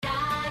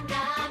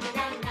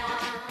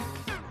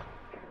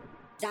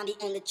Zombie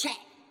on the track.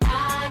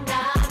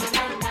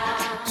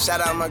 Shout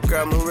out my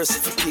girl Marissa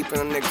for keeping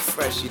a nigga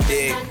fresh, you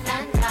dig?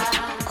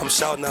 I'm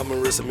shouting out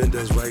Marissa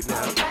Mendez right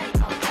now.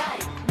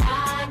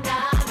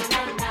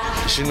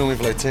 She knew me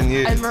for like 10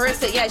 years. And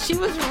Marissa, yeah, she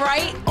was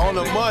right on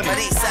the money.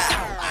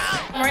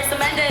 Marissa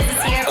Mendez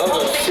is here.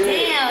 Oh,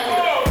 shit.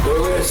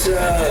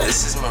 Marissa.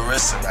 This is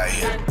Marissa right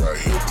here.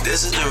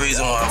 This is the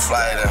reason why I'm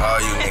flyer than all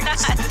you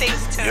niggas.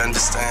 Thanks, too. You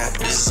understand?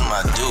 This is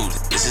my dude.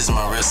 This is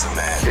Marissa,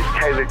 man. It's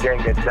Taylor Gang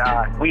and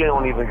Die. We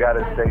don't even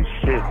gotta say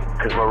shit,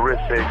 cause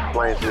Marissa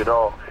explains it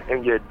all.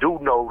 And you do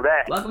know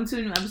that. Welcome to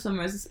a new episode of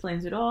Marissa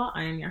Explains It All.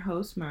 I am your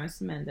host,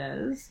 Marissa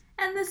Mendez.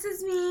 And this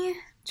is me,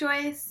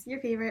 Joyce, your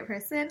favorite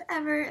person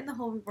ever in the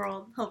whole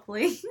world,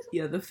 hopefully.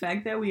 Yeah, the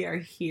fact that we are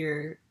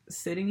here,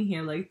 sitting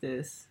here like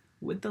this,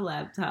 with the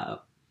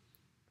laptop,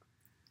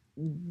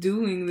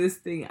 doing this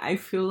thing, I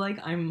feel like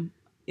I'm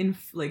in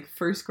like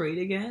first grade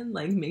again,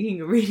 like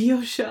making a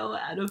radio show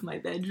out of my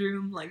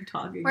bedroom, like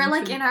talking. We're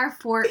like in our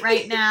fort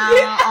right now,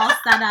 all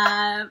set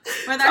up,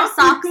 with our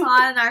socks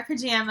on and our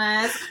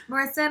pajamas.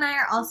 Marissa and I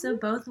are also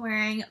both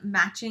wearing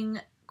matching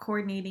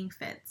coordinating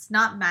fits.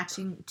 Not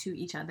matching to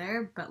each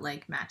other, but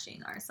like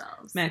matching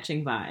ourselves.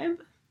 Matching vibe?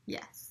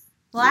 Yes.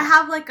 Well, I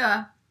have like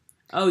a...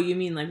 Oh, you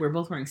mean like we're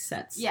both wearing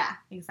sets? Yeah,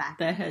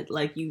 exactly. That had,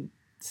 like, you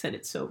said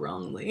it so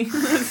wrongly.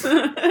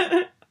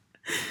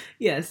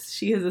 Yes,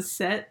 she has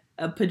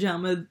a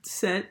pajama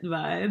set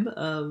vibe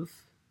of...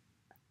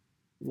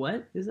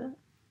 What is that?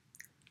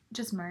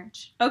 Just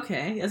merch.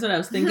 Okay, that's what I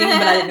was thinking, but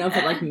I didn't know if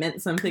it like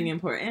meant something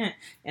important.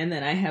 And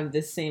then I have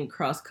this same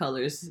cross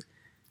colors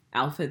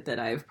outfit that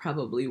I've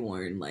probably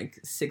worn like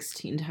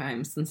 16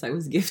 times since I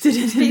was gifted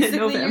it in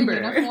November.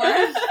 Your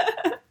uniform.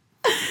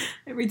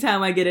 Every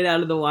time I get it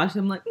out of the wash,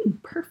 I'm like,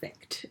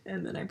 perfect.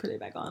 And then I put it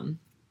back on.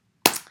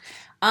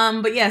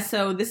 But yeah,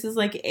 so this is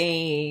like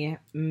a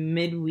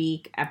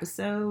midweek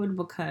episode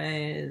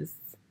because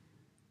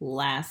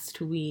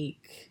last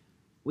week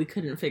we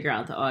couldn't figure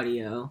out the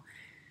audio.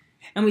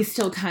 And we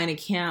still kind of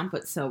can't,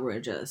 but so we're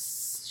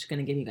just going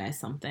to give you guys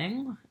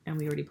something. And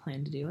we already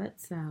planned to do it,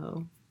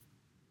 so...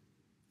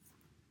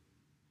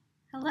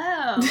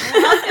 Hello.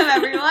 Welcome,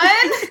 everyone.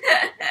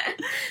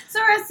 So,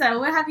 Marissa,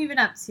 what have you been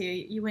up to?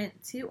 You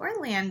went to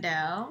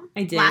Orlando.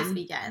 I did.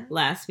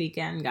 Last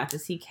weekend. Got to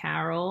see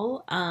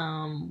Carol.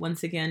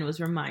 Once again, was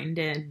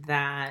reminded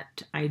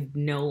that I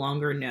no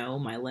longer know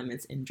my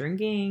limits in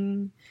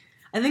drinking.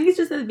 I think it's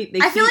just that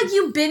I feel like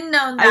you've been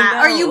known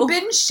that. Or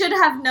you should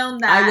have known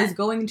that. I was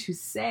going to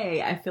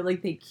say, I feel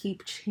like they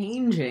keep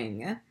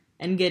changing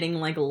and getting,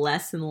 like,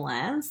 less and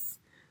less.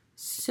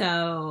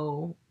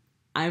 So...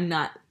 I'm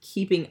not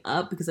keeping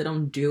up because I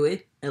don't do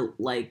it,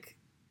 like,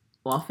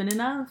 often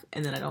enough,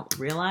 and then I don't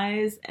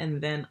realize,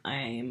 and then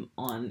I'm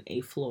on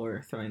a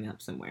floor throwing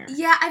up somewhere.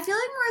 Yeah, I feel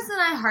like Marissa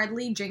and I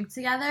hardly drink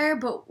together,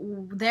 but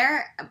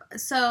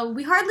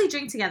we hardly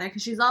drink together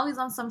because she's always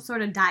on some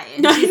sort of diet.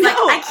 She's like,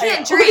 I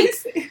can't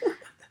drink.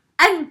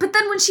 But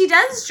then when she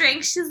does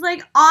drink, she's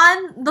like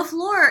on the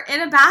floor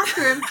in a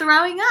bathroom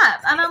throwing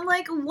up. And I'm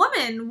like,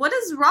 woman, what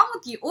is wrong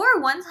with you?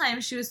 Or one time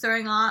she was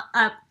throwing up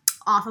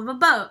off of a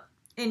boat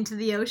into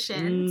the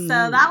ocean. So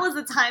that was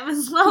a time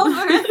as well,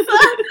 Marissa.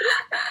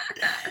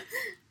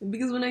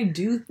 Because when I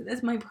do,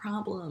 that's my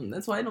problem.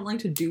 That's why I don't like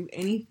to do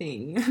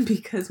anything.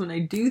 Because when I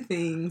do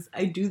things,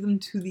 I do them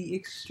to the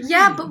extreme.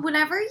 Yeah, but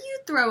whenever you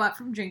throw up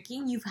from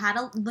drinking, you have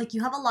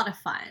a lot of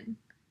fun.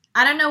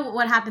 I don't know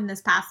what happened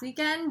this past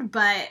weekend,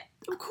 but...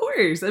 Of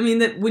course. I mean,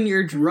 that when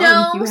you're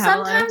drunk, you have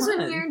a lot of fun. Sometimes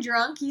when you're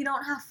drunk, you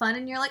don't have fun,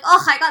 and you're like,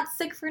 oh, I got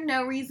sick for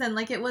no reason.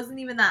 Like, it wasn't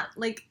even that,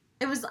 like...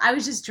 I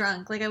was just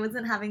drunk. Like, I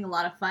wasn't having a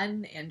lot of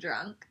fun and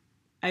drunk.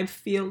 I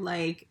feel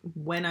like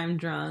when I'm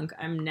drunk,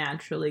 I'm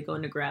naturally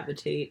going to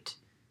gravitate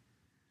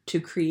to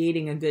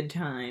creating a good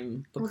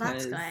time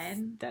because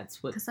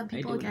that's what because some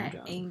people get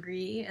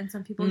angry and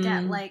some people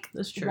get, like,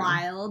 that's true.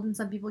 Wild and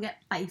some people get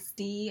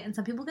feisty and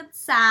some people get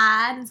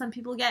sad and some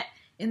people get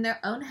in their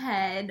own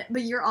head.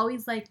 But you're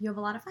always, like, you have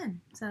a lot of fun.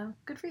 So,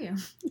 good for you.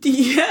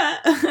 Yeah.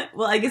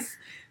 Well, I guess...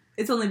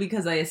 It's only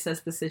because I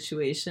assess the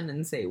situation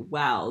and say,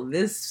 wow,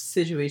 this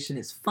situation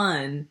is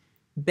fun.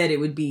 Bet it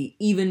would be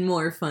even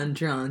more fun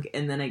drunk.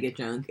 And then I get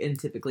drunk and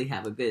typically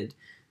have a good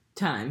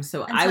time.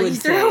 So I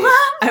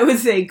would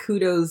say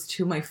kudos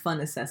to my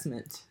fun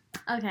assessment.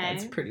 Okay.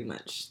 That's pretty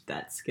much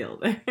that skill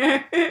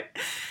there.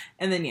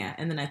 And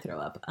then I throw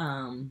up.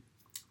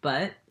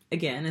 But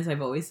again, as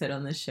I've always said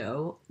on this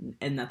show,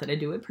 and not that I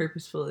do it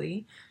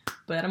purposefully,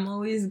 but I'm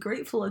always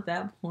grateful at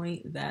that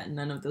point that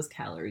none of those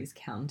calories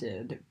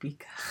counted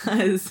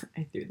because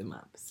I threw them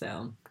up.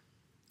 So,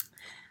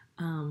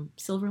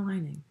 silver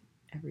lining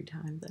every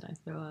time that I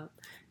throw up.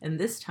 And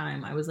this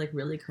time, I was, like,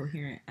 really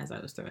coherent as I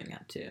was throwing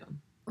up, too.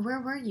 Where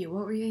were you?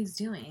 What were you guys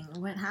doing?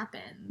 What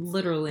happened?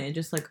 Literally,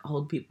 just, like,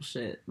 old people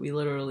shit. We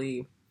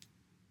literally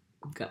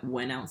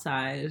went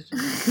outside.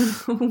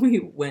 We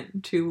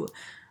went to...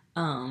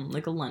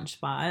 like a lunch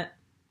spot,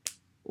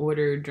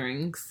 ordered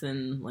drinks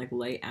and like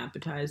light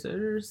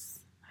appetizers,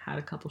 had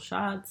a couple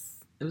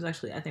shots. It was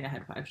actually, I think I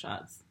had 5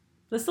 shots.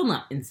 That's still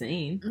not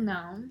insane.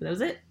 No. But that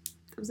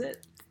was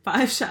it.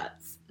 5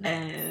 shots.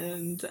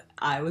 And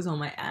I was on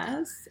my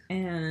ass.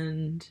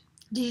 And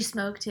did you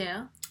smoke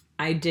too?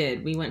 I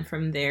did. We went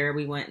from there.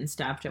 We went and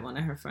stopped at one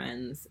of her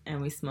friends.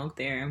 And we smoked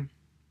there.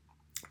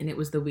 And it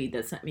was the weed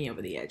that sent me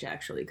over the edge,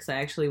 actually. Because I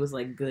actually was,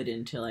 like, good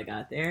until I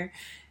got there.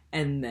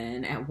 And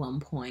then at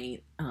one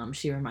point,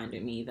 she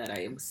reminded me that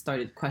I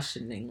started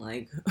questioning,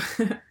 like,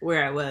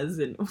 where I was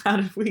and how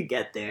did we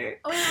get there.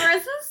 Oh,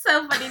 Marissa's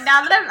so funny.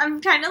 Now that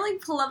I'm trying to, like,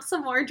 pull up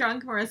some more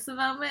drunk Marissa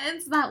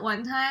moments. That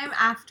one time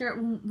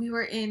after we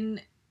were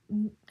in,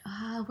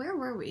 where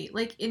were we?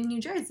 Like, in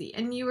New Jersey.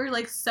 And you were,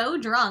 like, so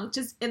drunk,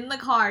 just in the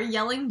car,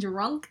 yelling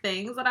drunk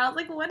things. And I was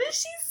like, what is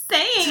she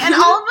saying? And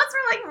all of us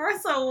were like,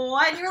 Marissa,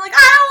 what? And you were like,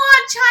 I don't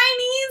want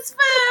Chinese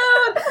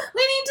food.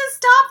 We need to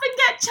stop and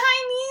get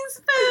Chinese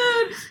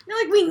food. You're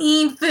like, we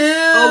need food.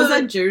 Oh, was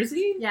that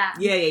Jersey? Yeah.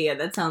 Yeah.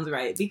 That sounds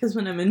right. Because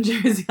when I'm in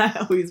Jersey,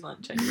 I always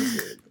want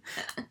Chinese food.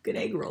 Good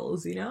egg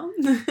rolls, you know?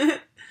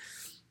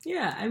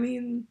 Yeah, I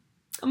mean,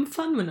 I'm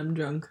fun when I'm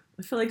drunk.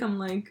 I feel like I'm,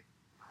 like,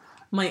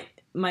 my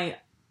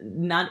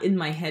not in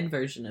my head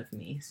version of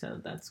me, so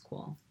that's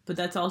cool. But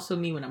that's also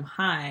me when I'm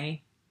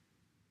high,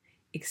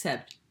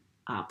 except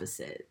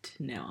opposite.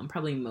 No, I'm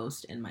probably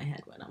most in my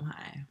head when I'm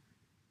high.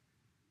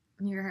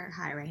 You're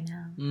high right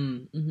now.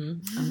 I'm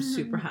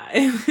super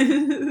high.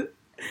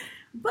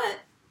 But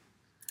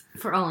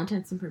for all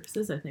intents and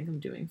purposes, I think I'm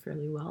doing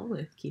fairly well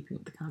with keeping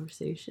up the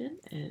conversation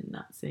and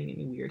not saying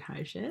any weird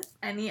high shit.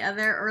 Any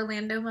other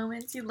Orlando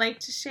moments you'd like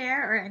to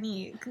share, or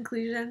any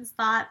conclusions,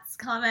 thoughts,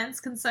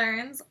 comments,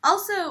 concerns?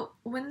 Also,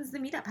 when's the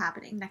meetup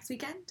happening? Next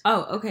weekend?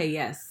 Oh, okay,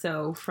 yes.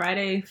 So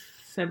Friday,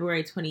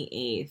 February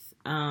 28th,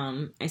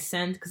 I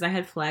sent, because I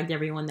had flagged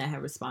everyone that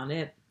had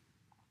responded,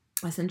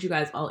 I sent you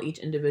guys all each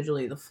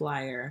individually the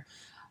flyer.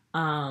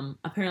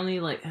 Apparently,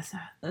 like,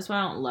 that's why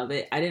I don't love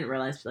it. I didn't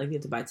realize, like, you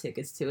have to buy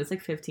tickets too. It's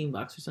like $15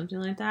 or something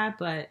like that,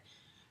 but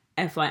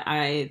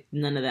FYI,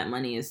 none of that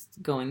money is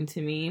going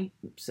to me,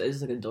 so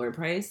it's like a door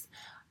price.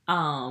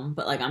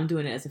 But, like, I'm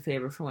doing it as a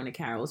favor for one of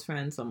Carol's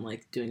friends, so I'm,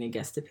 like, doing a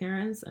guest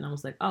appearance, and I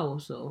was like, oh,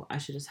 so I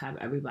should just have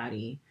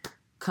everybody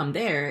come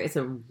there. It's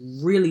a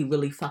really,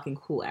 really fucking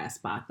cool ass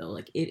spot, though.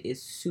 Like, it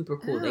is super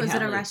cool. Ooh, is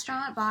it a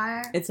restaurant,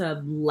 bar? It's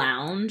a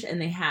lounge, and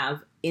they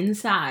have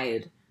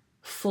inside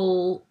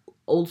full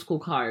old school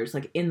cars,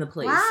 like, in the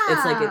place. Wow,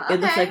 it's like it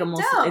looks like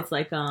almost dope. it's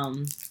like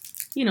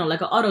you know, like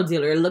an auto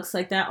dealer. It looks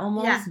like that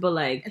almost, yeah, but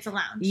like it's a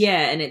lounge.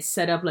 Yeah, and it's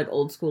set up like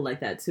old school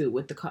like that too,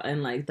 with the car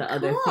and like the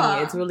other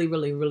thing. It's really,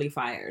 really, really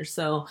fire.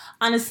 So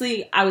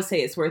honestly, I would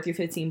say it's worth your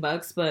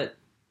 $15, but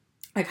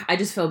like, I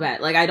just feel bad.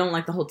 Like, I don't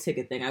like the whole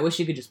ticket thing. I wish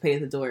you could just pay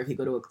at the door if you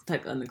go to a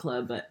tech on the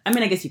club, but I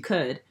mean, I guess you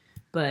could,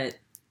 but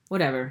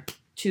whatever.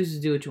 Choose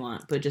to do what you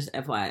want, but just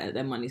FYI,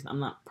 that money's, I'm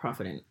not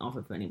profiting off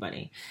of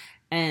anybody.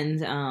 And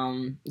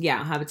yeah,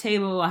 I'll have a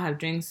table, I'll have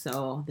drinks,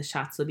 so the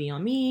shots will be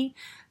on me.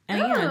 And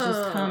yeah,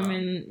 just come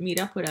and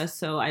meet up with us.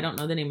 So I don't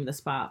know the name of the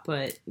spot,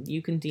 but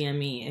you can DM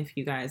me if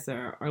you guys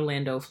are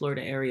Orlando,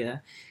 Florida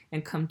area,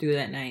 and come through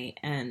that night.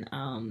 And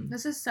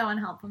this is so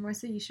unhelpful,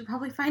 Marissa. You should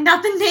probably find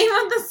out the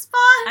name of the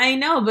spot. I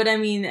know, but I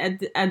mean,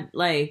 at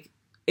like,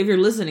 if you're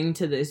listening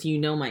to this, you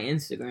know my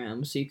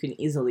Instagram, so you can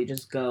easily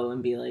just go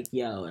and be like,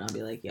 yo, and I'll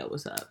be like, yo,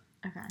 what's up?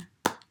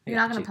 Okay. You're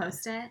not going to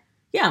post it?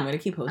 Yeah, I'm going to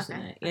keep posting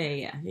it.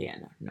 Yeah,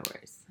 no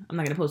worries. I'm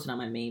not going to post it on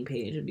my main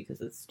page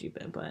because it's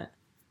stupid, but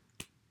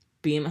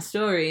be in my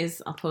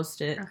stories, I'll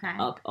post it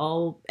up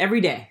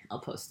every day. I'll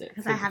post it.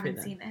 Because I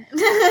haven't seen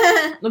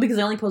it. No, because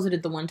I only posted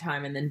it the one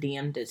time and then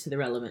DM'd it to the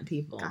relevant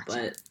people. Gotcha.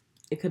 But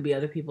it could be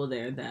other people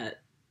there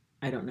that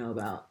I don't know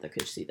about that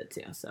could see that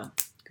too. So,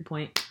 good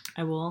point.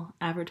 I will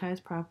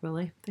advertise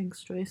properly.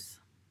 Thanks, Joyce.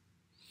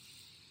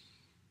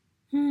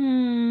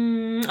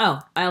 Oh,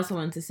 I also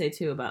wanted to say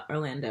too about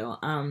Orlando.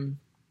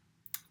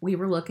 We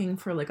were looking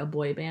for like a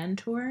boy band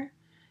tour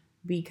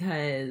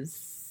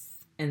because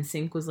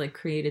NSYNC was like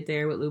created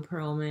there with Lou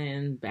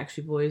Pearlman,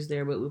 Backstreet Boys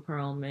there with Lou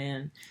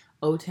Pearlman,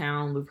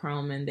 O-Town, Lou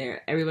Pearlman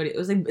there. Everybody,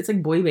 it's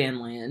like boy band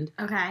land.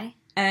 Okay.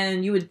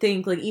 And you would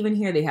think, like, even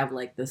here they have,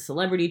 like, the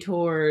celebrity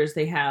tours,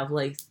 they have,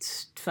 like,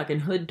 fucking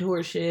hood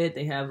tour shit,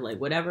 they have,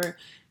 like, whatever.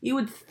 You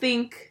would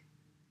think,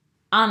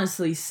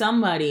 honestly,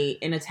 somebody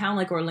in a town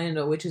like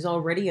Orlando, which is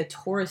already a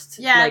tourist,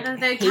 like,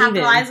 they haven,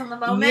 capitalize on the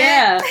moment.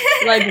 Yeah.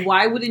 Like,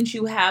 why wouldn't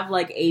you have,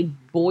 like, a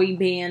boy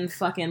band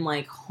fucking,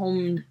 like,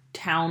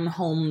 hometown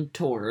home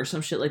tour or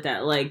some shit like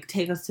that? Like,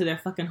 take us to their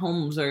fucking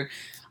homes, or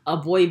a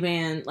boy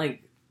band,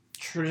 like,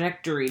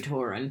 trajectory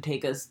tour and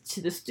take us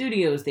to the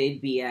studios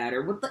they'd be at,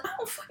 or I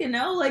don't fucking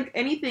know, like,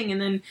 anything.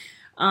 And then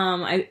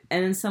I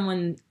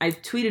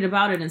tweeted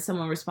about it and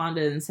someone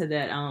responded and said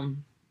that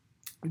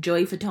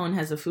Joey Fatone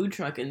has a food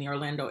truck in the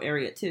Orlando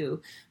area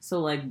too. So,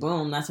 like,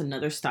 boom, that's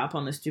another stop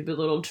on the stupid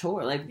little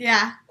tour. Like,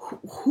 yeah,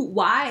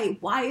 why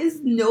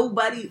is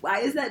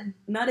that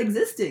not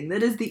existing?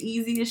 That is the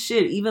easiest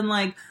shit. Even,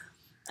 like,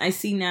 I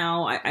see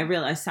now, I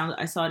realize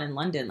I saw it in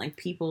London, like,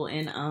 people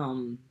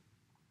in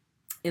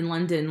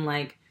London,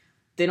 like,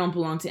 they don't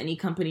belong to any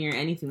company or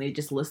anything. They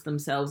just list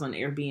themselves on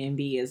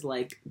Airbnb as,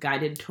 like,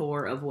 guided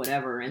tour of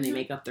whatever, and they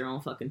make up their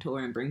own fucking tour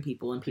and bring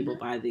people, and people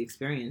buy the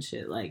experience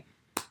shit. Like,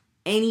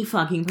 any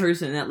fucking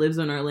person that lives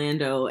in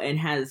Orlando and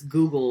has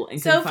Google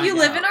and so if you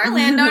live in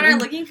Orlando and are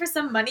looking for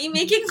some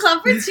money-making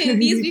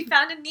opportunities, we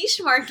found a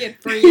niche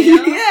market for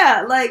you.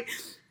 Yeah, like,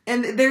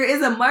 and there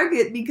is a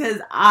market because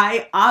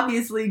I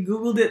obviously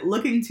Googled it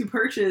looking to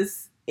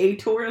purchase a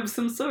tour of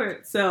some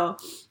sort. So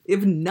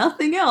if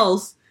nothing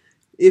else,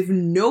 if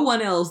no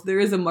one else, there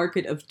is a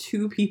market of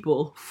 2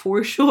 people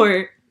for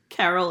sure,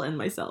 Carol and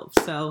myself.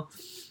 So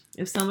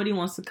if somebody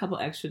wants a couple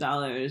extra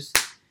dollars,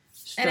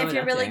 and if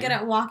you're really good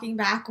at walking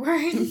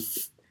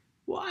backwards.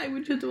 Why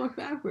would you have to walk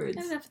backwards?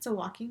 I don't know if it's a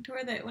walking tour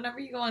that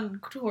whenever you go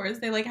on tours,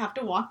 they like have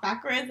to walk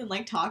backwards and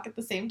like talk at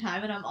the same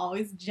time, and I'm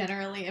always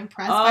generally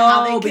impressed by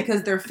how they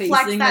because they're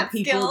facing the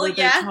people that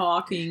they're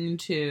talking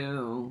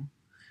to.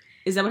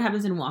 Is that what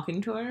happens in walking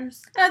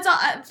tours? That's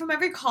all, from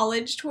every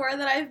college tour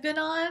that I've been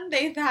on,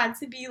 they've had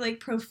to be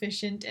like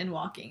proficient in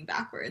walking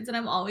backwards, and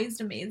I'm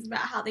always amazed about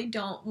how they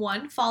don't,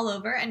 one, fall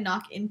over and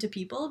knock into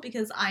people,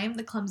 because I am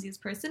the clumsiest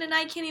person and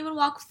I can't even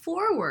walk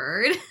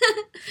forward.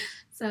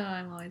 So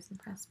I'm always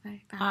impressed by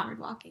backward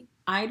walking.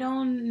 I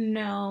don't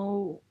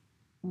know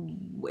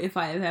if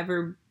I've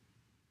ever...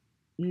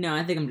 No,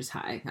 I think I'm just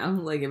high. I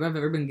don't like if I've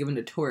ever been given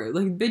a tour.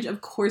 Like, bitch,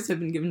 of course I've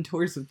been given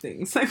tours of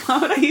things. Like, why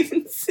would I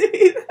even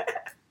say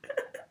that?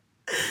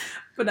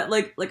 But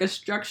like a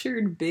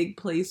structured big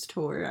place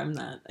tour,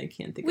 I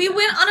can't think we of that.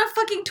 went on a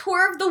fucking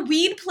tour of the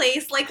weed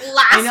place like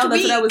last week. I know,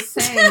 that's what I was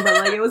saying, but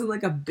like it wasn't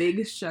like a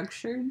big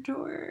structured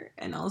tour,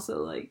 and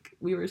also like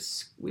we and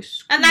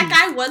that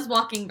guy was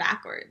walking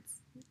backwards.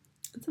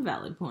 That's a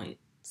valid point.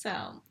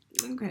 So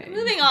okay,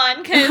 moving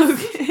on, because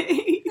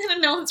I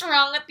don't know what's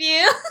wrong with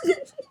you.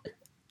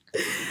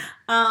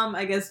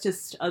 I guess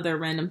just other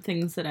random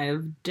things that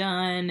I've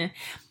done.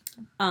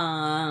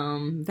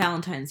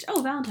 Valentine's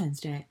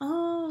Day.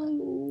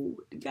 Oh,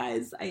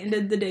 guys, I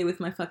ended the day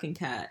with my fucking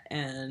cat,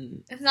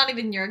 and it's not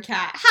even your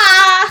cat.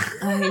 Ha!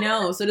 I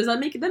know. So does that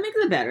makes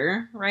it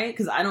better, right?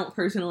 Because I don't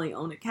personally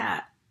own a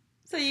cat.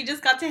 So you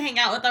just got to hang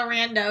out with a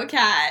rando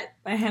cat.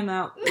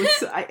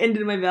 I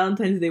ended my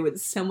Valentine's Day with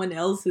someone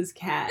else's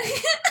cat.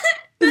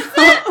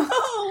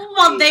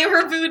 While they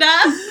were Buddha,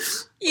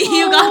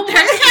 you got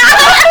their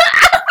cat.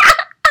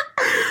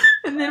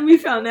 And then we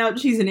found out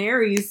she's an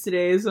Aries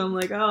today, so I'm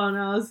like, oh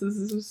no, this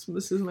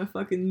is my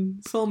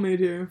fucking soulmate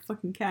here,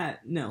 fucking cat.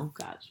 No,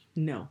 gosh,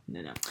 no.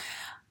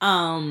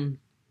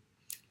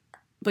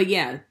 But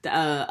yeah,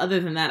 other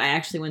than that, I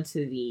actually went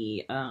to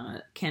the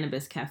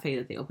cannabis cafe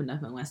that they opened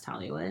up in West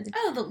Hollywood.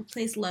 Oh, the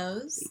place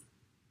Lowell's.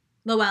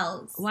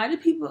 Why do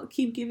people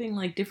keep giving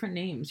like different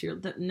names?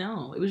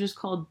 No, it was just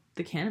called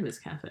the Cannabis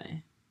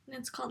Cafe.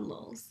 It's called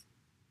Lowell's.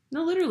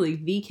 No, literally,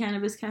 the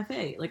Cannabis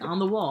Cafe. Like, on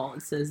the wall,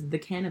 it says the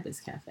Cannabis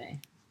Cafe.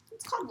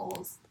 It's called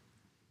Lowell's.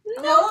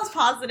 No. I'm almost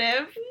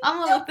positive. I'm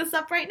gonna look this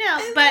up right now.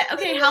 But,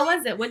 okay, how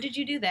was it? What did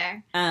you do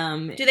there?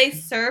 Do they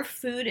serve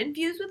food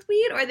infused with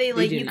weed? Or are they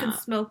like, you can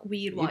smoke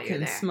weed while you're there?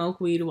 You can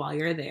smoke weed while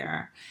you're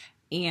there.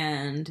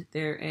 And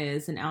there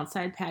is an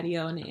outside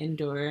patio and an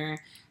indoor...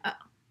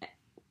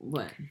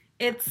 What?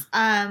 It's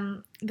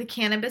the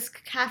Cannabis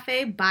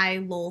Cafe by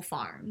Lowell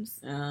Farms.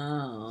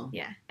 Oh.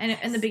 Yeah. And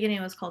in the beginning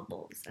it was called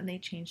Lowell's, and they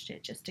changed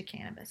it just to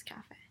Cannabis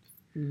Cafe.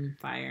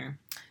 Fire.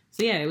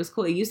 So yeah, it was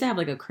cool. It used to have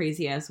like a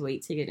crazy ass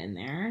wait to get in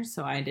there,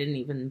 so I didn't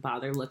even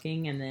bother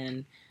looking. And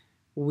then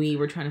we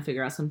were trying to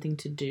figure out something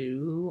to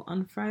do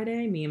on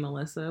Friday, me and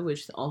Melissa,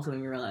 which also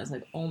made me realize,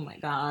 like, oh my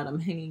god,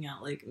 I'm hanging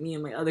out, like, me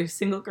and my other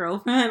single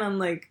girlfriend on,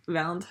 like,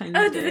 Valentine's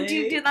Day. Did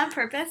you do that on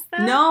purpose,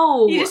 though?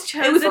 No. You just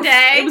chose a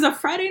day? It was a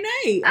Friday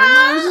night.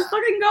 I was just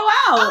fucking go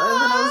out.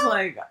 And then I was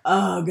like,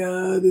 oh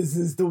god, this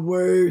is the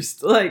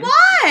worst. Like,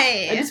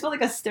 why? I just felt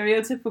like a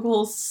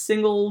stereotypical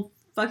single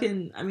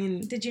fucking, I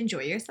mean... Did you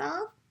enjoy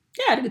yourself?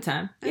 Yeah, I had a good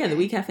time. Okay. Yeah, the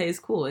weed cafe is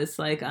cool. It's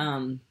like,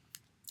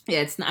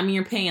 yeah, it's not, I mean,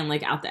 you're paying,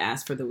 like, out the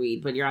ass for the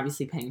weed, but you're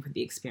obviously paying for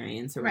the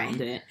experience around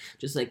it.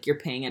 Just like you're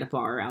paying at a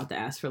bar out the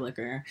ass for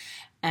liquor.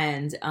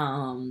 And,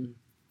 I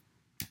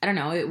don't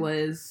know, it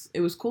was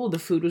cool. The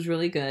food was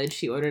really good.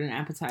 She ordered an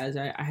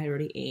appetizer. I had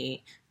already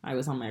ate. I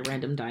was on my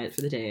random diet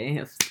for the day,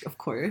 of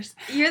course.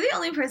 You're the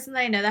only person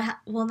that I know that,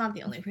 well, not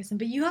the only person,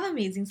 but you have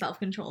amazing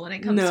self-control when it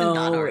comes to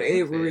not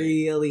ordering food. No, it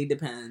really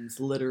depends.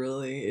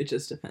 Literally, it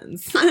just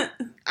depends.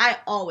 I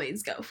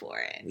always go for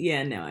it.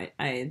 Yeah, no,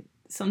 I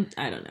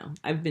don't know.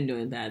 I've been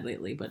doing bad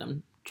lately, but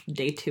I'm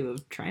day 2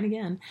 of trying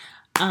again.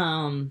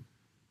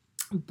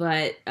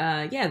 But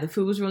yeah, the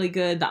food was really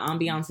good. The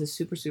ambiance is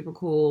super, super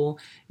cool.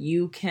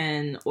 You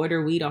can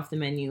order weed off the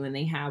menu, and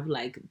they have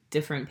like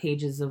different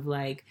pages of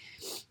like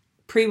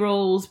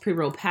pre-rolls,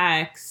 pre-roll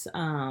packs,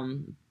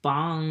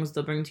 bongs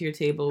they'll bring to your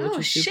table, which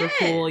is super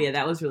cool. Yeah,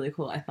 that was really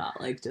cool. I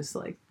thought like just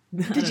like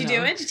Did you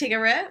do it? Did you take a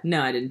rip?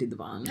 No, I didn't do the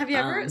bong. Have you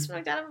ever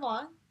smoked out of a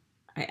bong?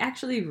 I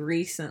actually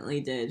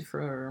recently did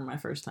for my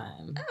first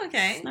time. Oh,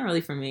 okay. It's not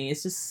really for me.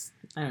 It's just,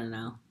 I don't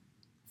know.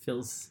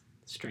 Feels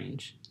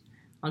strange.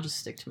 I'll just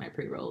stick to my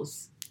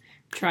pre-rolls.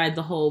 Tried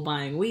the whole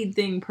buying weed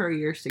thing per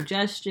your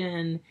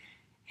suggestion.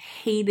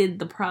 Hated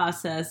the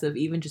process of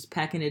even just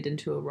packing it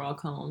into a raw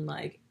cone.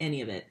 Like,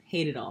 any of it.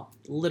 Hate it all.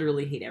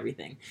 Literally hate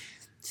everything.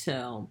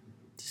 So,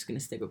 just going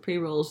to stick with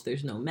pre-rolls.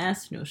 There's no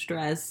mess, no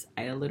stress.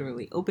 I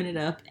literally open it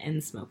up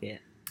and smoke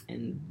it.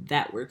 And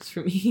that works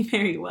for me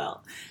very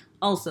well.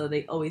 Also,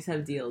 they always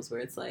have deals where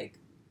it's like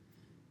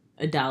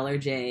 $1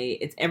 J.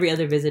 It's every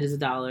other visit is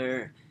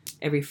 $1.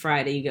 Every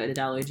Friday you get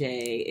 $1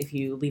 J. If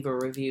you leave a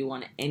review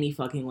on any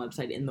fucking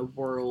website in the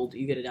world,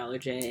 you get $1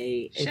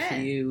 J. Shit.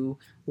 If you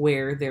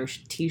wear their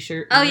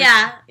t-shirt. Oh,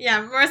 yeah.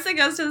 Yeah. Marissa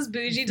goes to this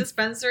bougie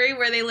dispensary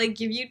where they, like,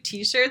 give you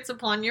t-shirts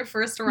upon your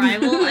first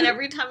arrival. And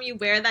every time you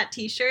wear that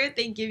t-shirt,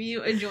 they give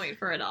you a joint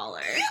for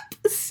 $1.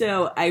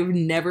 So I've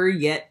never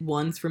yet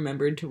once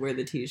remembered to wear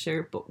the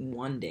t-shirt, but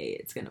one day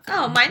it's going to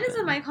Oh, mine is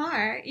in my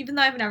car, even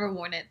though I've never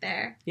worn it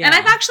there. Yeah. And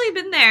I've actually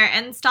been there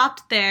and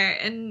stopped there,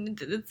 and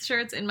the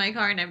shirt's in my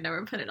car, and I've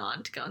never put it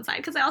on to go inside,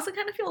 because I also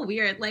kind of feel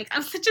weird. Like,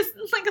 I'm just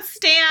like a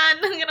stan.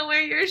 I'm going to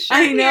wear your shirt.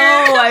 I know.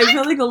 Here. I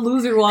feel like a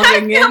loser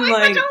walking in,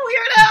 like, such a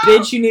weirdo.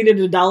 bitch, you needed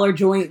 $1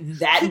 joint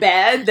that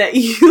bad that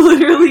you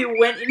literally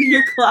went in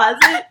your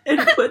closet and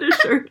put a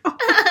shirt on.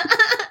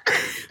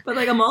 But,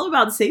 like, I'm all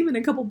about saving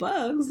a couple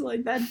bucks.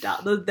 Like,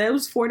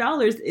 those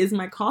 $4 is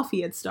my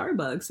coffee at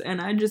Starbucks,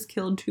 and I just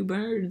killed 2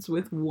 birds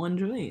with 1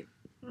 joint.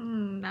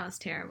 That was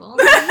terrible.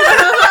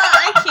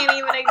 I can't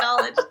even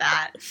acknowledge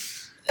that.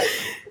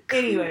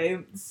 Anyway,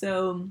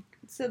 so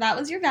that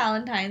was your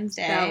Valentine's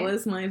Day. that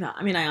was my...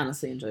 I mean, I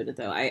honestly enjoyed it,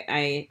 though.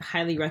 I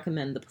highly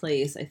recommend the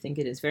place. I think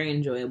it is very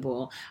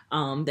enjoyable.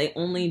 They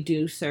only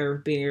do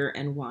serve beer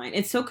and wine.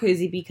 It's so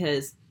crazy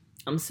because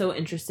I'm so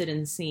interested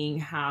in seeing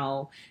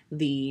how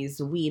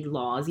these weed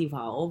laws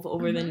evolve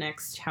over the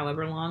next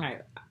however long.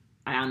 I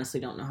honestly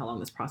don't know how long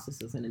this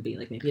process is going to be.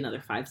 Like, maybe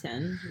another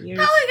 5-10 years?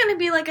 Probably going to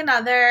be, like,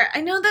 another...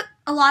 I know that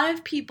a lot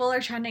of people are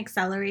trying to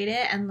accelerate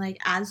it, and, like,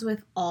 as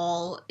with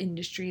all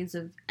industries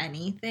of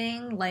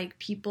anything, like,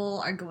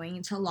 people are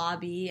going to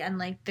lobby, and,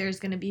 like, there's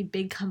going to be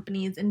big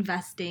companies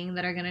investing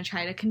that are going to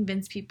try to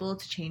convince people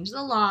to change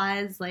the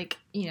laws, like,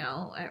 you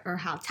know, or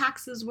how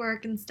taxes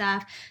work and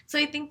stuff. So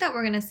I think that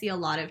we're going to see a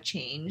lot of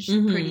change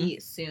pretty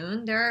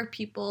soon. There are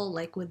people,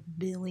 like, with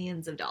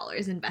billions of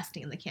dollars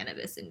investing in the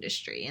cannabis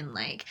industry, and,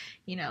 like,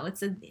 you know,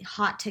 it's a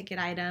hot ticket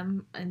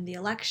item in the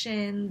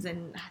elections,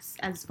 and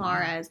as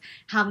far as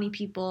how many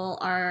people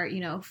are,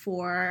 you know,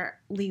 for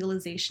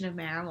legalization of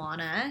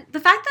marijuana. The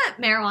fact that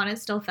marijuana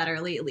is still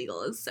federally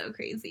illegal is so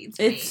crazy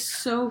to me. It's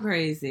so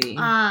crazy.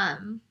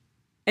 And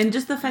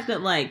just the fact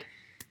that, like,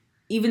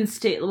 even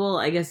state, well,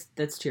 I guess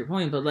that's to your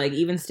point, but, like,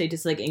 even state,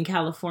 just, like, in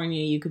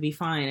California, you could be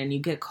fine, and you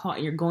get caught,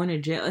 and you're going to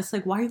jail. It's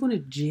like, why are you going to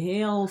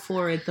jail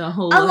for it, the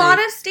whole, A lot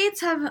of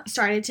states have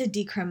started to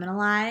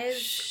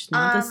decriminalize.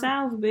 Not the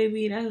South,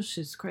 baby. That's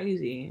just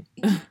crazy.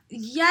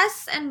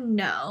 Yes and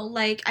no.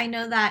 Like, I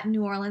know that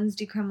New Orleans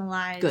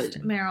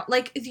decriminalized marijuana.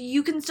 Like,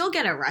 you can still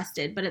get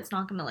arrested, but it's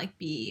not going to, like,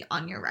 be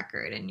on your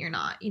record, and you're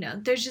not, you know,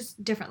 there's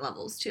just different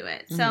levels to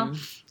it. So,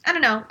 I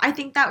don't know. I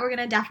think that we're going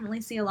to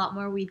definitely see a lot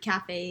more weed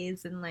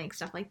cafes and, like,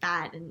 stuff like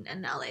that in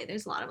LA.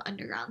 There's a lot of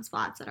underground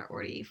spots that are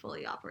already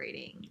fully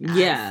operating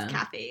as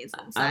cafes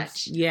and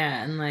such.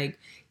 And, like,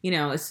 you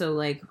know, so,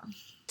 like,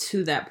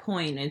 to that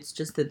point, it's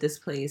just that this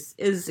place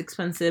is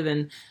expensive,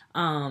 and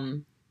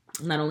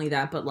not only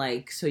that, but,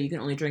 like, so you can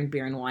only drink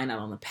beer and wine out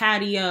on the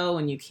patio,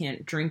 and you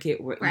can't drink it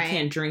you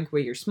can't drink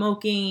where you're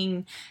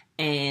smoking,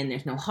 and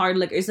there's no hard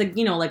liquor. It's like,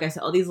 you know, like I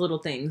said, all these little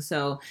things.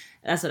 So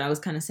that's what I was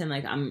kind of saying.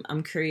 Like,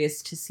 I'm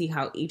curious to see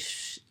how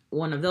each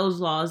one of those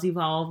laws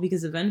evolve,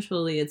 because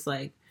eventually it's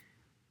like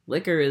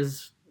liquor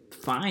is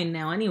fine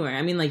now anywhere.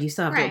 I mean, like, you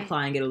still have to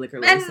apply and get a liquor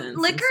license. And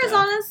liquor is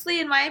honestly,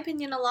 in my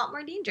opinion, a lot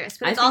more dangerous.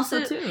 But it's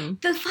also so too.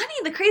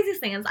 The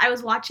craziest thing is I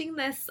was watching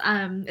this,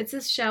 it's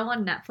this show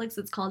on Netflix.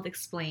 It's called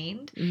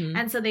Explained.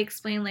 And so they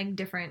explain, like,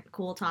 different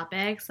cool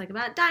topics, like,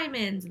 about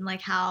diamonds, and,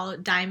 like, how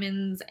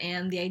diamonds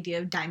and the idea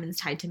of diamonds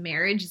tied to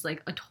marriage is,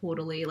 like, a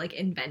totally, like,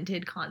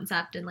 invented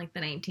concept in, like,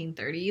 the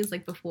 1930s.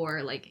 Like,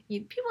 before, like,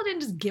 people didn't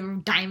just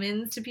give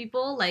diamonds to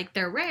people. Like,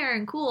 they're rare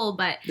and cool,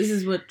 but... This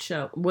is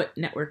what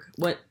network,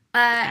 what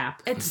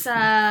app? It's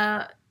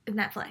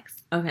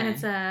Netflix. Okay. And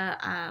it's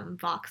a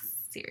Vox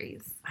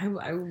series. I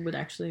would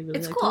actually really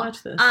like cool. to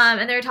watch this.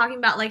 And they were talking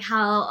about, like,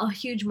 how a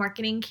huge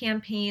marketing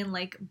campaign,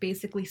 like,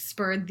 basically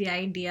spurred the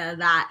idea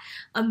that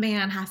a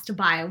man has to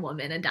buy a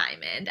woman a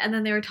diamond. And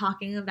then they were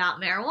talking about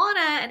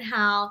marijuana and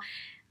how,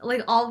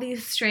 like, all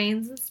these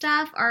strains and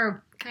stuff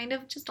are kind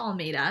of just all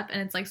made up,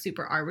 and it's, like,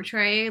 super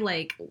arbitrary.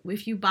 Like,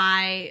 if you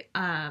buy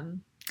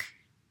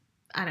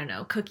I don't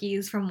know,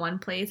 cookies from one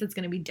place, it's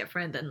going to be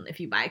different than if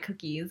you buy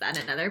cookies at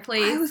another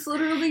place. I was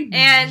literally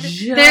and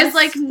just there's,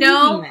 like,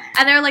 no, that.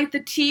 and they're, like,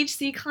 the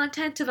THC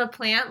content of a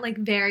plant, like,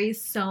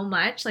 varies so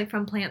much, like,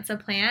 from plant to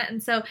plant.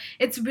 And so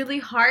it's really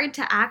hard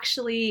to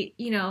actually,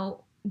 you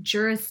know,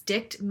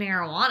 jurisdict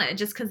marijuana,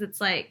 just because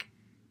it's, like,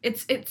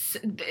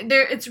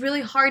 it's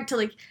really hard to,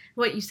 like,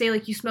 what you say,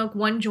 like, you smoke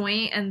one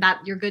joint and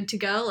that you're good to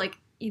go. Like,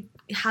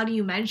 how do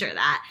you measure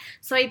that?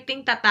 So I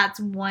think that that's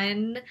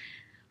one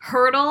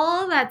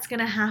hurdle that's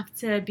gonna have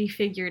to be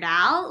figured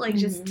out, like,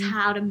 just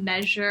how to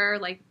measure,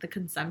 like, the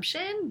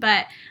consumption.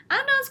 But I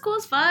don't know, it's cool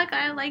as fuck.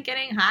 I like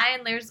getting high,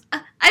 and there's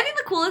I think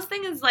the coolest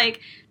thing is,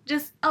 like,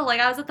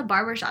 I was at the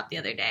barber shop the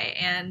other day,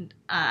 and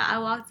I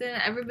walked in,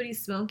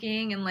 everybody's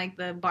smoking, and like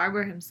the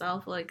barber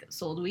himself like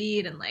sold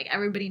weed, and like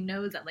everybody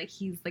knows that like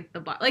he's like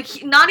the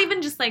not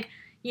even just like,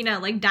 you know,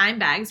 like dime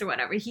bags or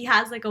whatever. He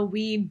has like a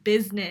weed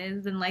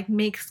business and like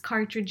makes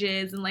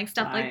cartridges and like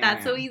stuff like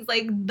that. So he's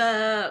like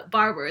the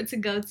barber to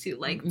go to,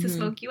 like to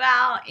smoke you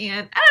out,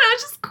 and I don't know,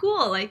 it's just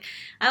cool. Like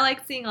I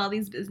like seeing all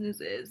these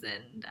businesses,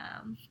 and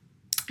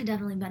I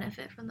definitely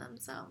benefit from them.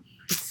 So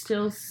it's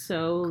still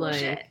so cool like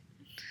shit.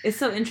 It's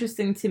so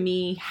interesting to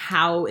me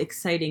how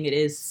exciting it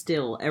is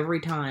still every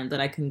time that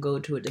I can go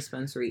to a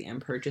dispensary and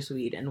purchase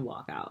weed and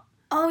walk out.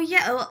 Oh,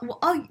 yeah.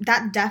 Oh,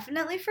 that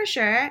definitely for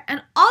sure.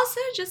 And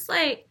also just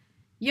like,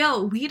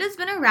 yo, weed has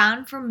been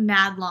around for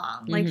mad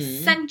long. Like,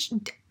 since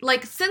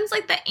like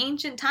the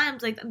ancient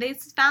times. Like, they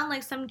found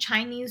like some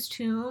Chinese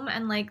tomb,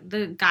 and like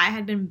the guy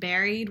had been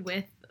buried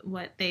with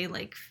what they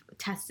like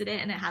tested it,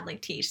 and it had like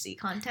THC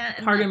content.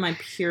 And Pardon my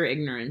pure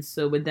ignorance.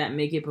 So would that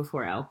make it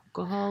before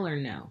alcohol or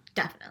no?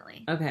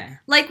 Definitely. Okay.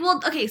 Like,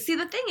 well, okay. See,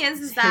 the thing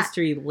is that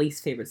history,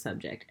 least favorite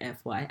subject,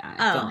 FYI.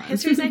 Oh,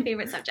 history's my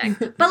favorite subject.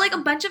 But like a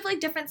bunch of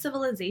like different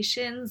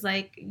civilizations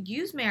like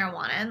use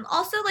marijuana, and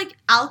also like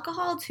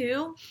alcohol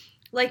too.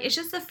 Like it's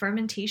just the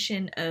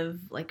fermentation of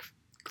like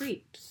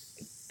grapes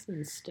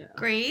and stuff.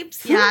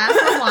 Grapes, yeah,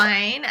 for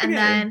wine, and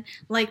then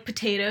like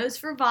potatoes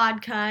for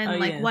vodka,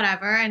 and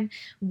whatever, and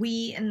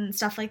wheat and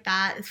stuff like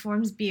that. It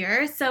forms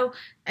beer. So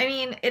I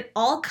mean, it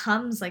all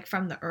comes like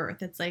from the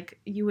earth. It's like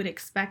you would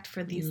expect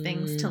for these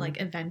things to like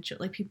eventually,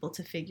 like people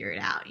to figure it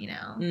out, you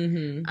know.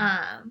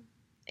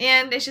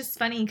 And it's just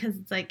funny because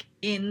it's like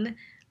in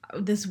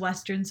this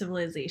Western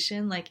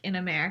civilization, like in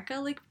America,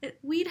 like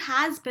weed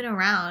has been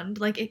around.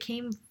 Like it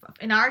came,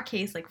 in our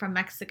case, like from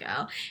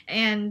Mexico,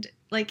 and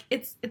like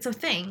it's a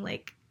thing.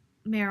 Like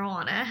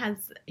marijuana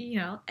has, you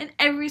know, in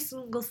every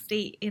single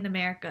state in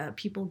America,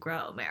 people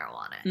grow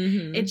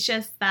marijuana. It's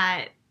just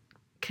that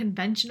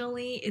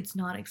conventionally it's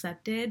not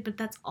accepted, but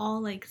that's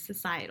all like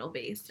societal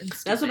based and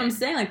stupid. That's what I'm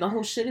saying. Like the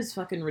whole shit is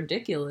fucking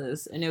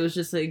ridiculous, and it was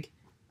just like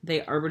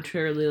they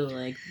arbitrarily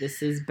like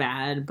this is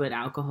bad, but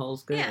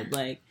alcohol's good. Yeah.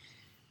 Like.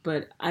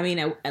 But, I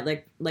mean,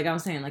 like I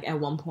was saying, like, at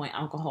one point,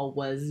 alcohol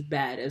was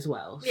bad as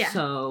well. Yeah.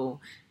 So,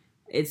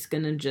 it's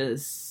gonna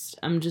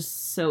I'm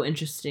so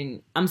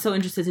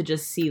interested to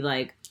just see,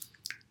 like,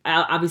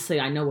 obviously,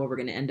 I know where we're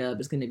gonna end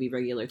up is gonna be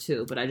regular,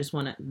 too. But I just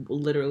want to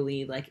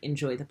literally, like,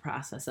 enjoy the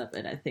process of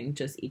it. I think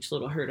just each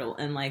little hurdle.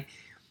 And, like,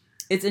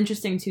 it's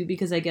interesting, too,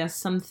 because I guess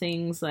some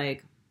things,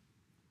 like,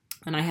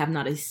 and I have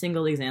not a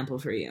single example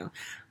for you,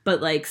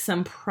 but, like,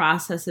 some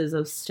processes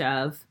of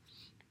stuff,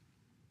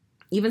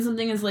 even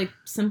something as, like,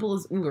 simple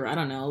as Uber, I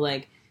don't know,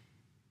 like,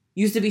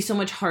 used to be so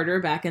much harder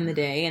back in the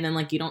day, and then,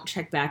 like, you don't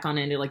check back on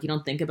it, or, like, you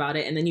don't think about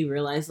it, and then you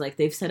realize, like,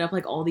 they've set up,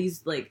 like, all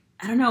these, like,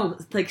 I don't know,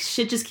 like,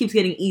 shit just keeps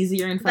getting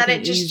easier and fucking easier.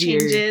 That it just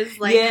changes,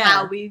 like,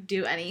 how we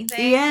do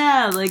anything.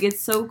 Yeah, like,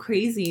 it's so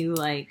crazy,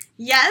 like.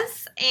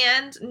 Yes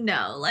and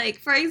no. Like,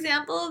 for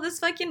example, this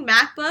fucking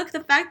MacBook,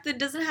 the fact that it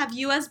doesn't have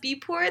USB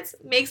ports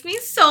makes me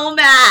so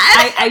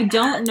mad. I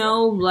don't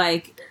know,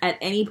 like, at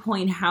any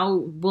point, how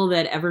will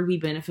that ever be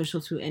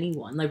beneficial to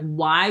anyone? Like,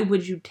 why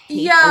would you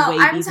take away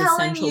these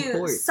essential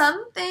ports?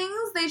 Some things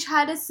they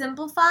try to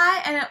simplify,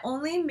 and it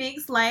only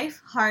makes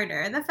life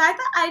harder. The fact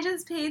that I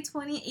just paid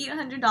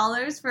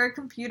 $2,800 for a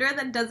computer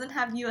that doesn't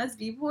have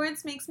USB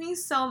ports makes me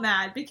so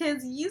mad,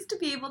 because you used to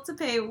be able to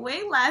pay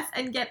way less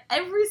and get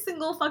every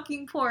single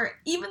fucking port,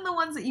 even the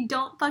ones that you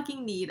don't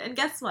fucking need. And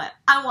guess what?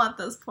 I want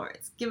those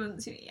ports. Give them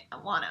to me. I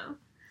want them.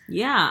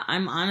 Yeah,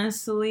 I'm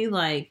honestly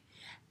like,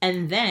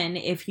 and then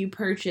if you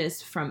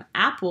purchase from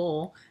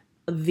Apple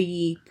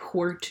the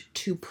port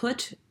to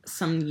put a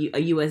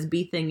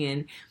USB thing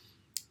in,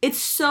 it's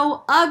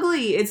so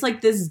ugly. It's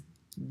like this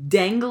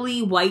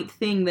dangly white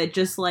thing that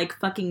just like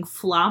fucking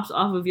flops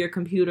off of your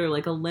computer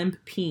like a limp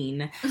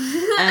peen,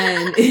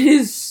 and it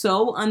is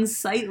so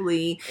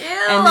unsightly. Ew,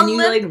 and then a you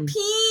limp like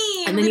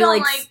peen. and then we you don't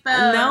like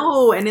those.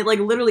 No, and it like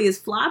literally is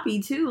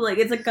floppy too. Like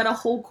it's like got a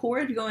whole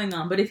cord going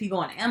on. But if you go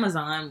on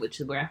Amazon, which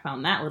is where I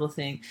found that little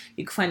thing,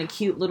 you can find a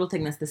cute little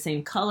thing that's the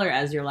same color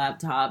as your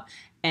laptop,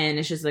 and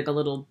it's just like a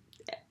little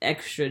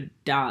extra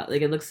dot.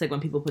 Like it looks like when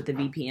people put the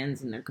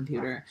VPNs in their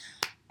computer.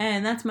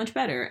 And that's much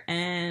better.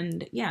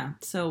 And yeah,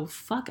 so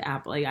fuck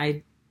Apple. Like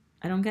I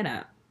don't get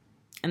it.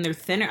 And they're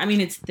thinner. I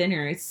mean, it's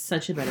thinner. It's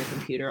such a better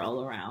computer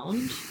all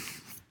around.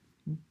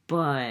 But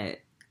I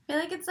feel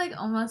like it's like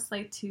almost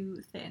like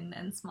too thin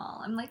and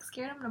small. I'm like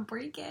scared I'm gonna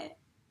break it.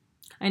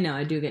 I know,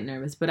 I do get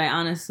nervous. But I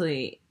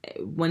honestly,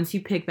 once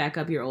you pick back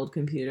up your old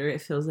computer,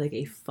 it feels like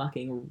a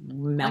fucking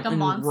mountain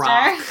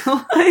rock.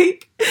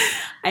 Like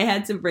I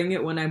had to bring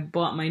it when I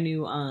bought my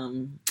new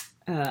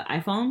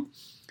iPhone.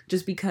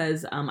 Just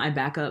because I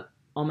back up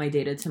all my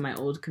data to my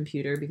old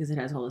computer because it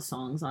has all the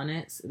songs on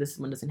it. So this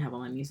one doesn't have all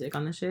my music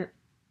on the shit.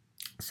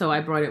 So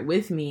I brought it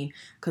with me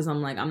because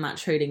I'm like, I'm not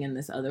trading in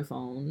this other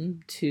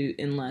phone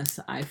unless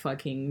I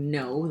fucking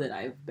know that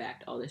I've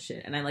backed all this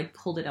shit. And I like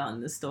pulled it out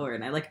in the store,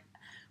 and I like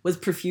was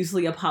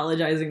profusely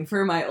apologizing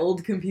for my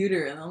old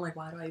computer. And I'm like,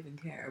 why do I even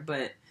care?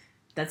 But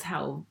that's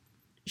how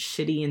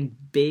shitty and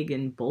big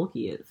and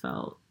bulky it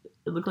felt.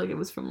 It looked like it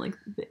was from like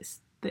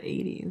the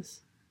 80s.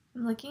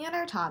 I'm looking at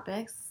our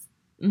topics.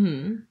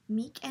 Mm-hmm.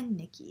 Meek and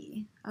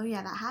Nicki. Oh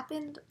yeah, that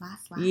happened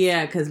last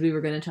Yeah, because we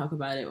were going to talk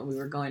about it when we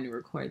were going to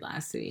record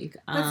last week.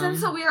 But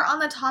since we were on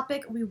the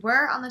topic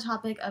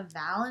of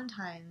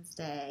Valentine's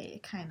Day,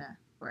 it kind of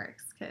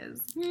works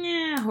because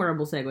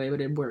horrible segue,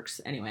 but it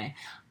works anyway.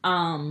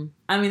 I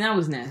mean, that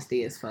was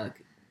nasty as fuck,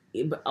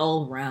 but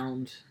all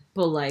around.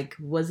 But like,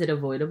 was it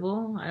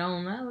avoidable? I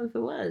don't know if it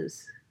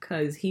was,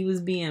 because he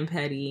was being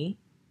petty.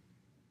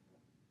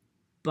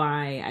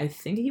 I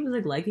think he was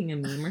like liking a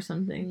meme or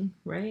something,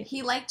 right?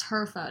 He liked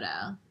her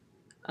photo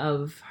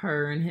of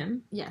her and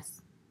him.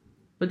 Yes,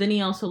 but then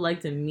he also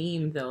liked a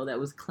meme though that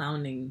was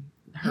clowning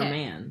her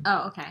man.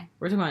 Oh, okay.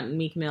 We're talking about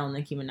Meek Mill,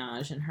 Nicki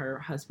Minaj, and her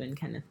husband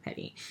Kenneth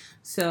Petty.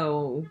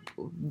 So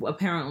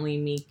apparently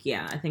Meek,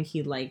 I think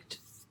he liked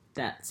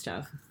that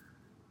stuff.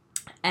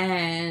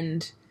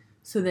 And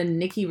so then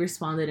Nicki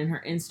responded in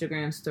her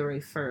Instagram story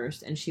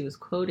first, and she was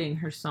quoting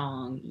her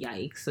song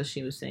Yikes. So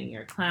she was saying,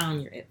 "You're a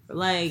clown, you're it for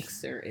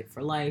likes, or it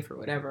for life, or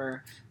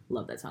whatever."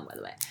 Love that song, by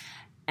the way.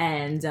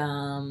 And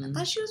I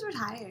thought she was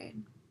retired.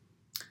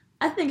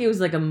 I think it was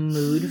like a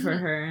mood for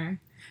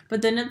her.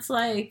 But then it's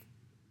like,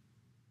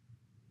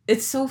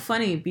 it's so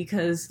funny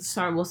because,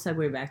 sorry, we'll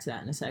segue back to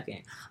that in a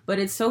second. But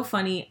it's so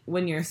funny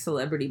when you're a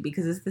celebrity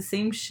because it's the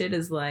same shit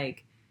as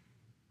like,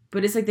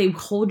 but it's like they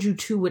hold you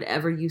to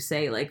whatever you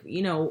say. Like,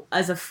 you know,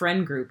 as a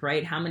friend group,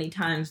 right? How many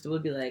times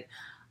would be like,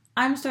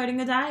 I'm starting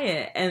a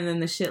diet. And then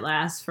the shit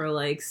lasts for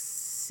like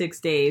 6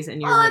 days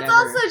and you're whatever. It's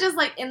also just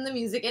like in the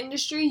music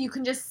industry, you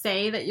can just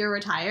say that you're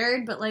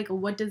retired, but like,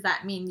 what does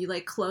that mean? You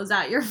like close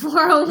out your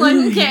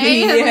 401k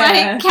and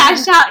like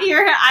cash out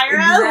your IRA?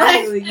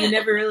 Exactly. Like, you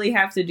never really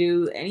have to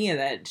do any of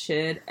that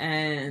shit.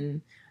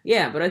 And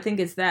yeah, but I think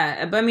it's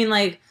that. But I mean,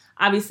 like,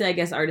 obviously, I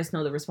guess artists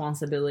know the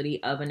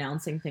responsibility of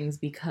announcing things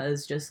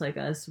because just like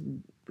us,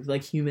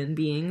 like human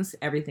beings,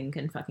 everything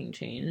can fucking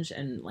change.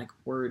 And like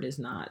word is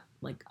not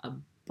like a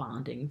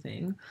bonding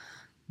thing.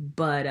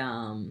 But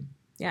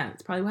yeah,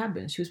 it's probably what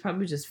happened. She was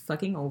probably just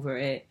fucking over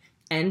it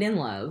and in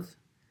love.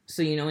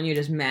 So, you know, when you're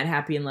just mad,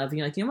 happy, in love, and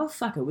you're like, you know what,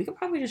 fuck it. We could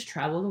probably just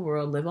travel the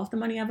world, live off the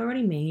money I've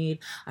already made.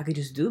 I could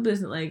just do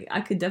business. Like,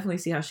 I could definitely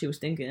see how she was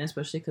thinking,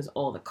 especially because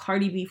all the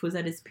Cardi beef was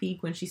at its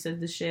peak when she said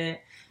the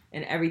shit.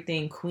 And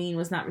everything. Queen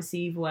was not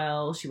received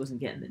well. She wasn't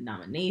getting the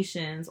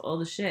nominations, all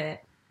the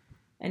shit.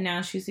 And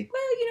now she's like,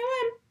 well, you know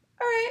what?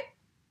 All right.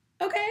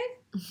 Okay.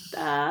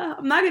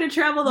 I'm not going to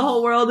travel the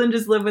whole world and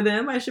just live with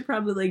him. I should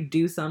probably, like,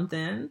 do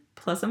something.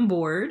 Plus, I'm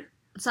bored.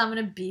 So I'm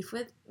going to beef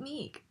with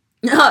Meek.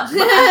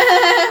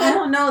 I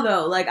don't know,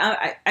 though. Like,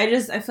 I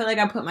feel like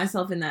I put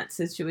myself in that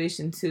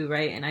situation, too,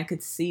 right? And I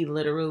could see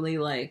literally,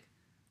 like,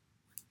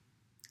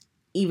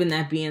 even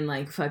that being,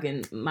 like,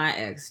 fucking my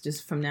ex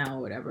just from now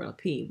or whatever, a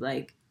peep.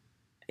 Like,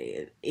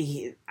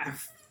 I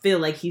feel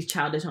like he's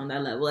childish on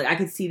that level. Like, I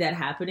could see that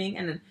happening,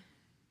 and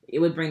it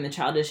would bring the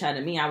childish out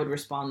of me. I would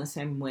respond the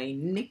same way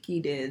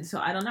Nicki did. So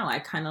I don't know. I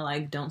kind of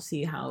like don't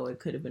see how it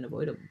could have been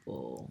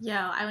avoidable. Yo,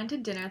 I went to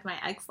dinner with my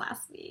ex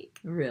last week.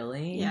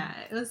 Really? Yeah,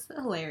 it was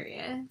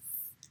hilarious.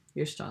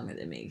 You're stronger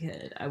than me,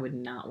 kid. I would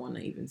not want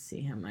to even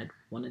see him. I'd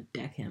want to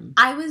deck him.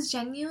 I was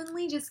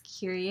genuinely just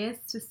curious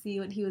to see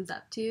what he was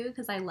up to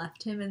because I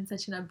left him in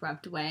such an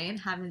abrupt way and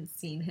haven't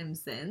seen him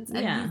since.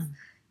 And he's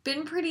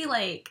been pretty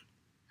like,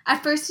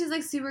 at first he's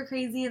like super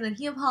crazy and then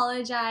he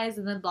apologized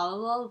and then blah,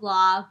 blah, blah,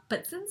 blah.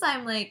 But since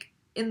I'm like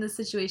in this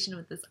situation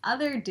with this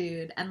other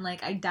dude and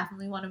like I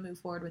definitely want to move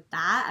forward with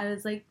that, I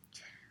was like,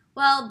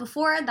 well,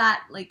 before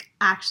that like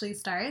actually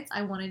starts,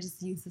 I want to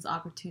just use this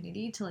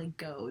opportunity to like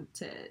go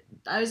to,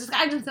 I'm just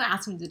gonna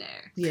ask him to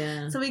dinner.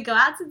 Yeah. So we go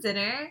out to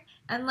dinner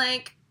and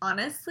like,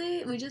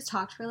 honestly, we just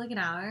talked for like an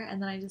hour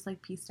and then I just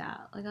like peaced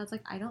out. Like I was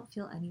like, I don't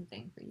feel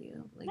anything for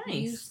you. Like,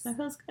 nice. That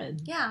feels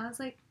good. Yeah, I was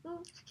like,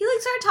 he like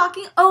started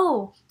talking.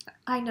 Oh,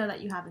 I know that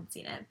you haven't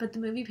seen it, but the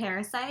movie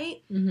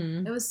Parasite,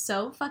 it was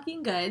so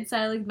fucking good. So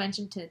I like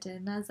mentioned it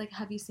and I was like,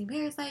 have you seen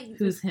Parasite?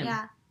 Who's him?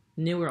 Yeah.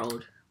 New or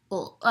old?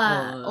 Old,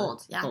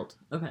 yeah. Old,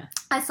 okay.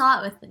 I saw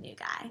it with the new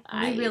guy.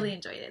 We really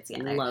enjoyed it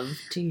together. Love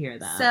to hear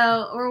that.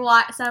 So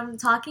so I'm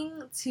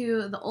talking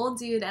to the old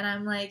dude, and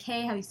I'm like,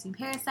 "Hey, have you seen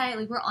Parasite?"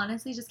 Like, we're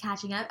honestly just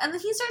catching up, and then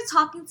he starts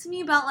talking to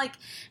me about like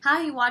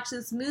how he watched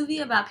this movie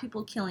about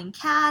people killing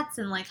cats,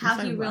 and like how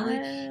he really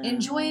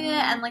enjoyed it,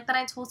 and like then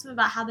I told him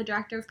about how the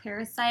director of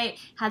Parasite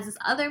has this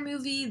other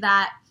movie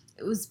that.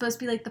 It was supposed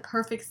to be, like, the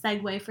perfect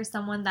segue for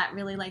someone that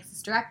really likes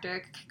this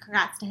director.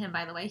 Congrats to him,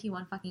 by the way. He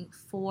won fucking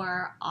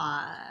 4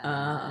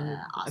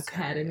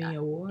 Academy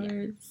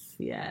Awards.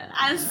 Yeah.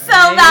 I'm so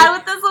bad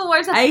with this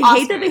awards. I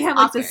hate that they have,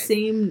 like, the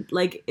same,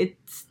 like,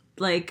 it's,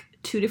 like,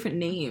 2 different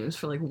names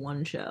for, like,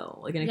 one show.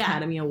 Like, an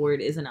Academy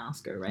Award is an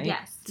Oscar, right?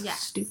 Yes. It's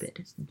stupid.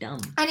 It's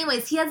dumb.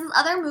 Anyways, he has this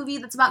other movie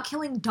that's about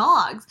killing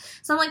dogs.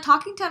 So I'm, like,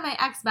 talking to my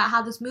ex about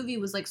how this movie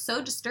was, like,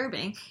 so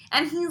disturbing.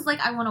 And he's like,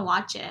 I want to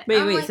watch it.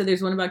 Wait. So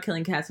there's one about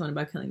killing cats, one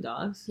about killing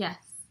dogs? Yes.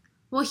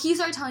 Well, he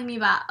started telling me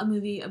about a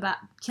movie about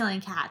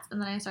killing cats, and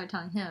then I started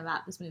telling him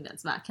about this movie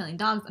that's about killing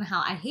dogs and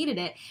how I hated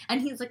it.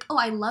 And he's like, oh,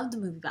 I loved the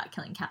movie about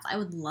killing cats. I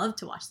would love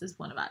to watch this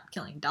one about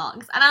killing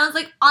dogs. And I was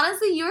like,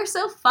 honestly, you are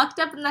so fucked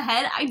up in the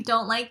head. I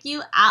don't like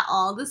you at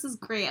all. This is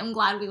great. I'm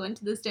glad we went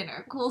to this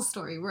dinner. Cool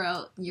story,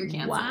 bro. You're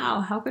canceled. Wow,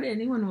 how could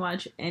anyone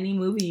watch any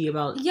movie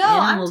about Yo,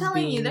 animals I'm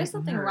telling you, being there's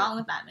something hurt? wrong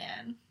with that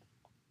man.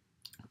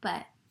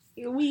 But...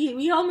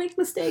 We all make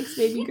mistakes,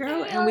 baby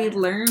girl, and we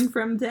learn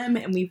from them,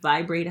 and we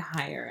vibrate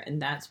higher, and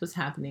that's what's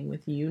happening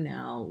with you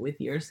now, with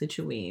your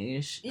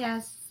situation.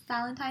 Yes,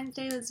 Valentine's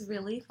Day was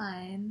really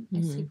fun.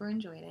 I super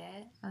enjoyed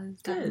it. I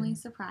was definitely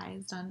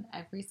surprised on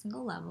every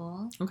single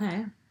level.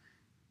 Okay.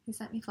 He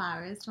sent me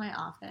flowers to my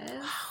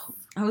office.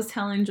 I was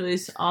telling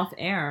Joyce off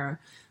air,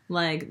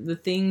 like, the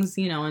things,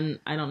 you know, and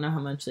I don't know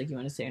how much, like, you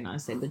want to say or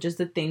not say, but just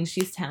the things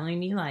she's telling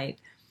me, like,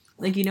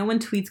 you know when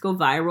tweets go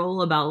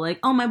viral about, like,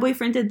 oh, my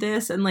boyfriend did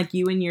this, and, like,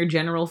 you and your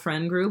general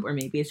friend group, or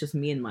maybe it's just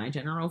me and my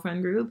general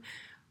friend group,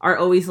 are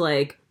always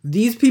like,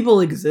 these people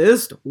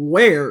exist?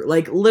 Where?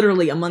 Like,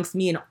 literally amongst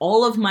me and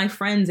all of my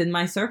friends in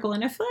my circle,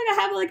 and I feel like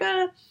I have, like,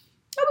 I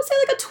would say,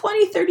 like, a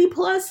 20, 30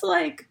 plus,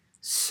 like,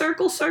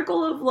 circle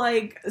of,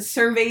 like,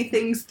 survey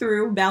things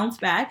through, bounce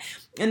back,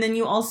 and then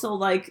you also,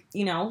 like,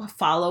 you know,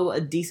 follow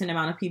a decent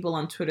amount of people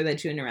on Twitter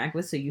that you interact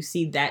with, so you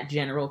see that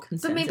general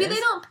consensus. But maybe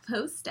they don't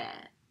post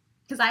it.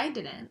 Because I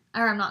didn't.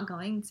 Or I'm not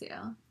going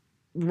to.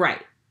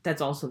 Right. That's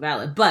also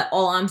valid. But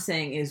all I'm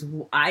saying is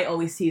I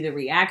always see the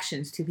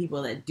reactions to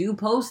people that do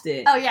post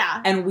it. Oh,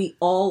 yeah. And we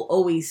all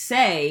always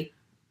say,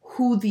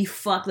 who the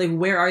fuck, like,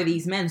 where are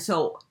these men?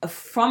 So,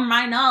 from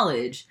my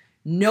knowledge,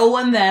 no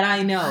one that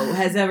I know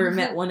has ever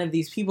met one of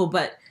these people.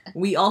 But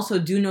we also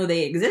do know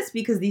they exist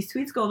because these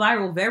tweets go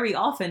viral very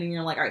often. And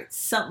you're like, all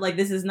right, like,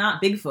 this is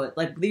not Bigfoot.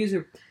 Like, these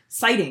are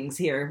sightings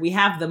here. We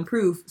have them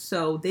proof.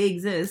 So, they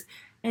exist.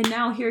 And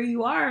now here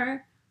you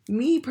are,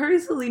 me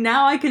personally,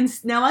 now I can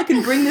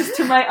bring this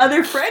to my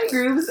other friend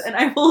groups and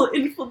I will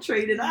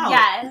infiltrate it out.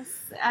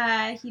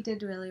 Yes, he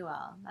did really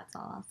well. That's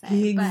all I'll say.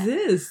 He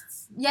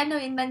exists. Yeah, no,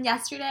 and then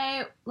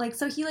yesterday, like,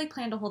 so he, like,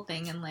 planned a whole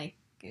thing and, like,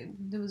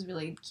 it was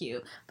really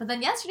cute. But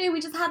then yesterday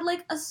we just had,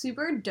 like, a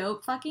super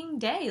dope fucking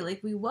day.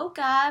 Like, we woke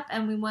up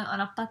and we went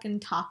on a fucking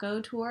taco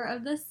tour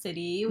of the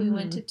city. We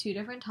went to 2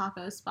 different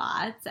taco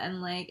spots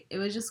and, like, it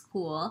was just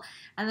cool.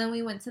 And then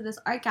we went to this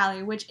art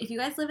gallery, which if you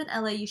guys live in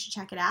LA, you should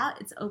check it out.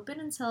 It's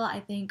open until, I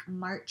think,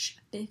 March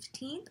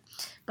 15th.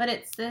 But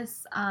it's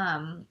this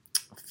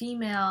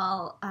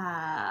female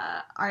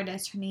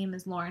artist. Her name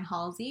is Lauren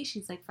Halsey.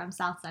 She's, like, from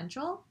South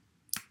Central.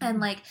 And,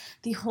 like,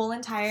 the whole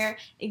entire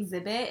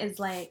exhibit is,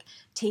 like,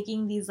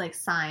 taking these, like,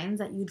 signs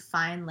that you'd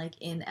find, like,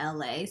 in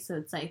LA. So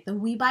it's, like, the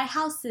We Buy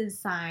Houses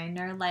sign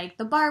or, like,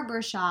 the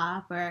barber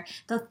shop or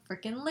the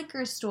freaking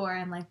liquor store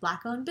and, like,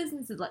 black-owned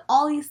businesses. Like,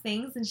 all these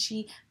things. And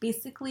she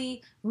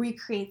basically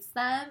recreates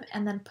them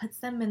and then puts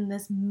them in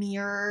this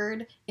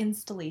mirrored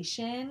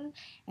installation.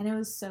 And it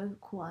was so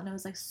cool. And it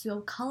was, like,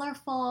 so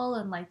colorful.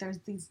 And, like, there's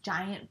these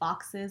giant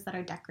boxes that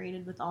are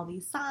decorated with all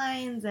these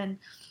signs. And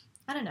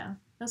I don't know.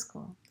 That's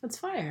cool. That's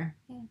fire.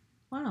 Yeah.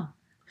 Wow.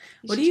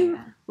 What do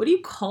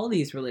you call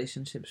these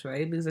relationships,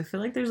 right? Because I feel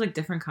like there's, like,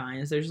 different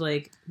kinds. There's,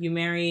 like, you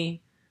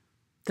marry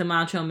the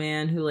macho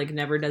man who, like,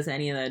 never does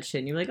any of that shit.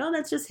 And you're like, oh,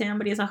 that's just him,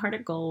 but he has a heart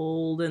of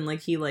gold. And,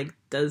 like, he, like,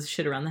 does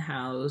shit around the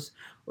house.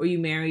 Or you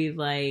marry,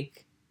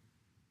 like,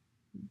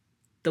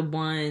 the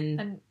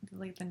one...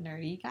 like, the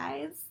nerdy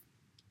guys?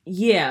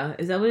 Yeah.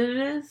 Is that what it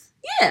is?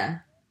 Yeah.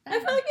 I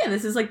feel like, yeah,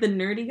 this is, like, the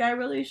nerdy guy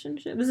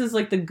relationship. This is,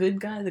 like, the good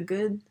guy, the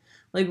good...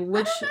 Like,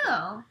 which... I don't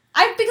know.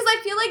 Because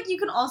I feel like you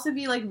can also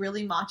be, like,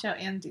 really macho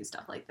and do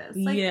stuff like this.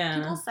 Like,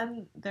 people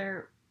send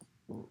their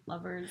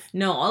lovers...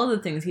 No, all of the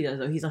things he does,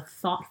 though, he's a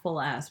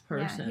thoughtful-ass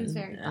person. Yeah, he's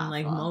very thoughtful. And,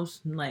 like,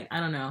 most, like, I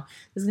don't know.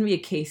 This is going to be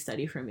a case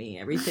study for me.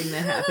 Everything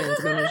that happens,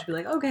 I'm going to just be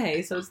like,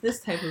 okay, so it's this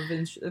type of...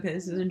 Okay,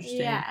 this is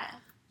interesting. Yeah.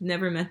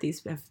 Never met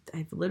these...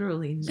 I've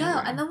literally never... Yo,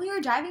 and then we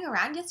were driving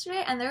around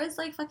yesterday, and there was,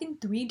 like, fucking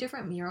 3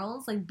 different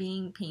murals, like,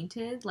 being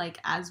painted, like,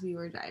 as we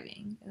were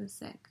driving. It was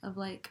sick. Of,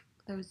 like...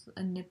 There was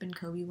a Nip and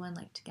Kobe one,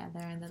 like, together,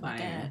 and then, like,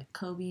 a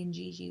Kobe and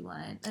Gigi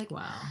one. Like,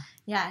 wow.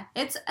 Yeah,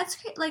 it's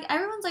great. Like,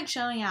 everyone's, like,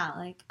 showing out.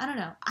 Like, I don't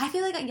know. I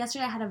feel like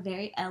yesterday I had a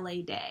very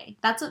LA day.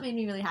 That's what made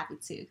me really happy,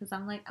 too, because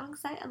I'm, like, I'm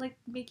excited. Like,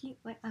 making,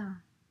 like,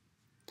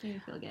 made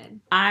me feel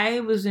good. I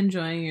was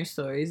enjoying your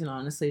stories and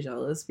honestly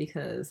jealous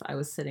because I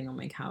was sitting on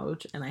my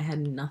couch and I had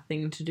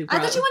nothing to do. I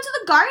thought you went to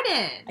the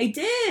garden. I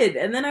did,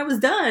 and then I was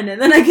done,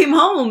 and then I came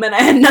home and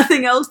I had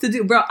nothing else to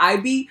do. Bro,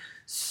 I'd be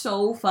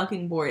so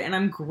fucking bored, and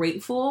I'm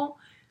grateful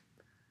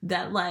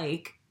that,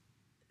 like,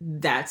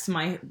 that's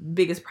my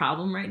biggest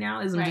problem right now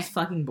is I'm just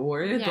fucking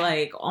bored. Yeah.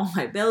 Like, all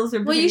my bills are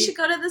paid. Well, you should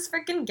go to this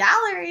freaking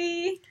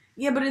gallery.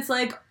 Yeah, but it's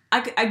like,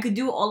 I could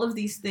do all of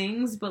these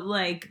things, but,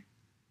 like,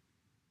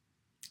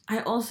 I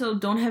also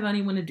don't have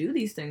anyone to do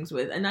these things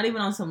with. And not even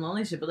on some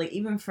lonely shit, but, like,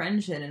 even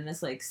friendship. And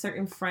it's, like,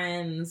 certain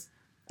friends,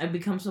 I've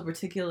become so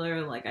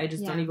particular. Like, I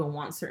just don't even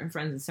want certain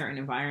friends in certain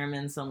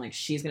environments. So I'm like,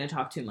 she's going to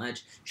talk too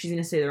much. She's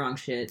going to say the wrong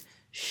shit.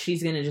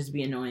 She's going to just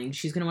be annoying.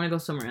 She's going to want to go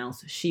somewhere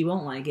else. She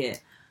won't like it.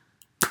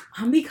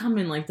 I'm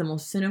becoming like the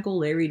most cynical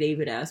Larry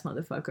David ass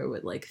motherfucker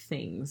with like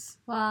things.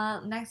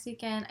 Well, next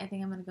weekend I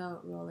think I'm gonna go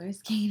roller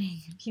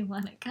skating if you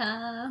want to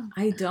come.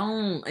 I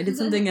don't. I did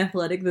something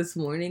athletic this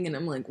morning and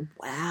I'm like,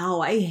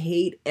 wow, I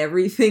hate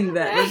everything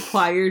that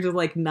requires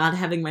like not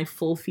having my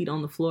full feet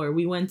on the floor.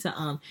 We went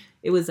to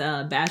it was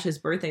Bash's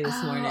birthday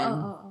this morning.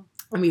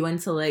 And we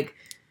went to like,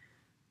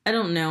 I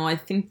don't know, I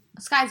think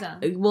Sky Zone.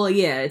 Well,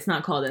 yeah, it's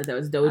not called that. That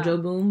was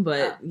Dojo Boom,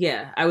 but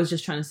yeah, I was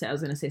just trying to say, I was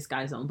going to say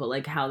Sky Zone, but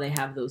like how they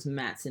have those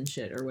mats and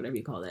shit or whatever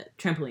you call it,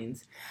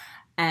 trampolines.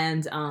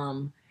 And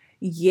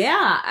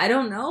yeah, I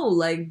don't know,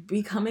 like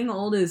becoming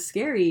old is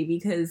scary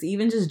because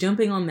even just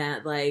jumping on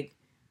that, like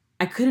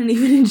I couldn't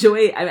even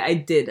enjoy it.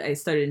 I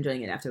started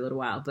enjoying it after a little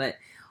while, but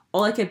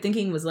all I kept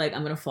thinking was like,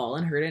 I'm going to fall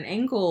and hurt an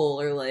ankle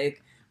or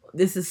like,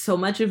 this is so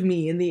much of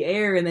me in the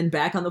air and then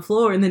back on the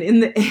floor and then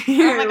in the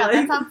air. Oh my god,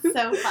 like, that sounds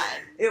so fun.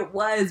 It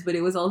was, but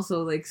it was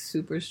also like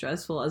super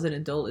stressful as an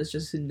adult. It's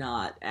just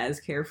not as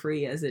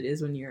carefree as it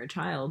is when you're a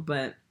child.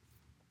 But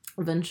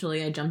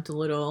eventually I jumped a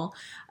little.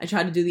 I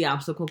tried to do the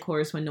obstacle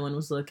course when no one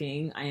was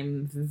looking. I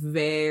am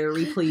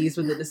very pleased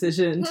with the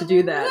decision to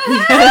do that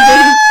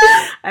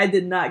because I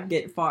did not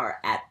get far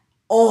at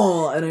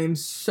all. And I'm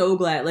so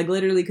glad. Like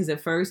literally, because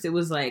at first it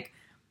was like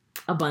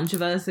a bunch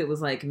of us. It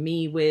was like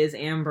me, Wiz,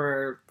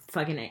 Amber,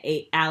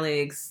 fucking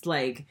Alex,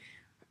 like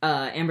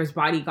Amber's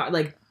bodyguard,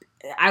 like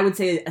I would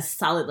say a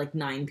solid like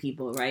 9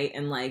 people, right?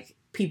 And like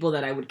people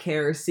that I would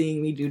care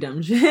seeing me do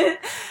dumb shit.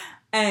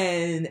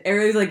 And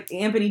everybody's like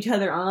amping each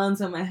other on.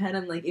 So in my head,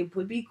 I'm like, it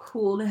would be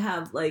cool to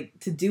have like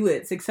to do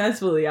it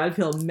successfully. I'd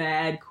feel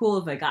mad cool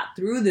if I got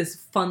through this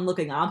fun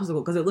looking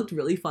obstacle because it looked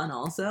really fun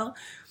also.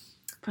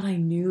 But I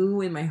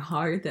knew in my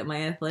heart that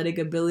my athletic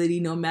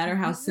ability, no matter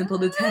how simple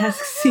the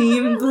task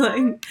seemed,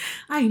 like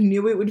I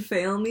knew it would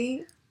fail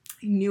me.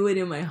 I knew it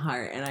in my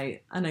heart, and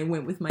I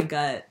went with my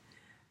gut,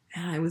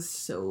 and I was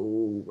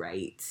so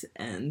right.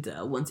 And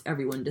once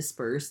everyone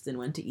dispersed and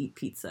went to eat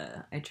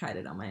pizza, I tried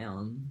it on my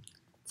own.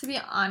 To be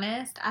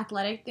honest,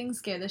 athletic things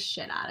scare the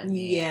shit out of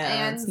me.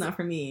 Yeah, and it's not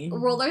for me.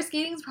 Roller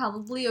skating is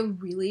probably a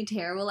really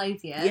terrible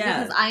idea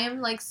because I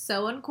am like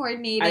so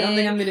uncoordinated. I don't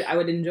think I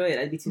would enjoy it.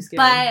 I'd be too scared.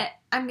 But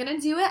I'm gonna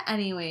do it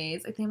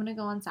anyways. I think I'm gonna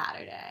go on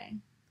Saturday.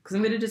 Because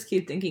I'm gonna just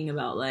keep thinking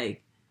about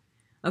like,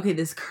 okay,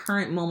 this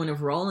current moment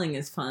of rolling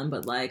is fun,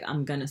 but like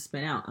I'm gonna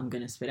spin out. I'm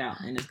gonna spit out,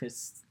 and it's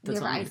because that's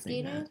you all ever I'm ice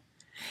skated?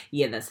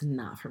 Yeah, that's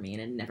not for me,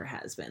 and it never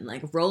has been.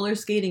 Like, roller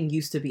skating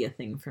used to be a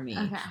thing for me.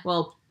 Okay.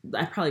 Well,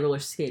 I probably roller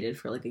skated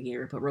for like a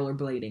year, but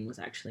rollerblading was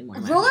actually more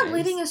my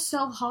rollerblading is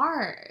so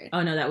hard.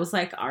 Oh, no, that was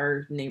like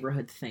our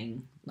neighborhood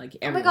thing. Like,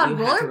 oh my god,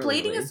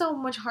 rollerblading is so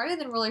much harder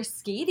than roller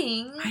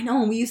skating. I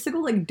know, we used to go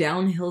like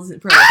down hills.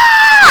 For,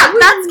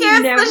 that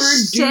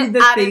scares the shit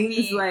out of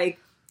me. Like,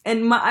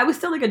 and I was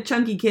still like a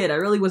chunky kid. I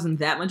really wasn't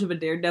that much of a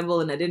daredevil,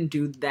 and I didn't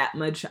do that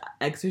much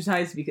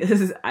exercise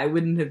because I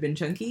wouldn't have been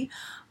chunky.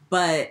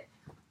 But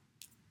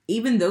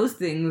even those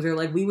things are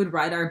like, we would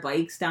ride our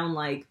bikes down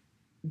like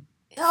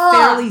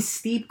fairly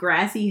steep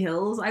grassy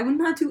hills. I would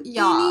not do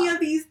any of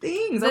these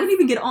things. I wouldn't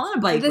even get on a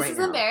bike. This is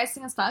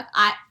embarrassing as fuck.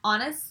 I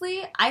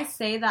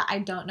say that I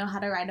don't know how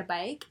to ride a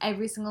bike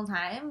every single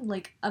time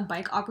like a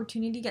bike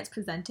opportunity gets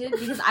presented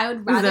because I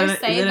would rather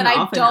say that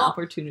I don't.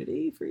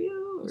 Opportunity for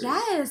you? Or?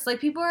 Yes, like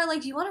people are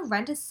like, do you want to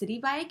rent a city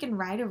bike and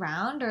ride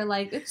around, or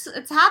like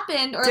it's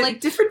happened, or like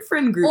different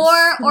friend groups,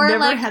 or never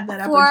like had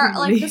that for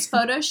like this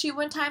photo shoot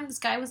one time, this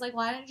guy was like,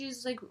 why don't you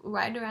just like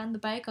ride around the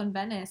bike on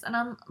Venice? And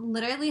I'm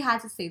literally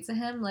had to say to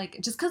him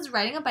like, just because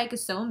riding a bike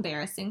is so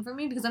embarrassing for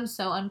me because I'm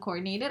so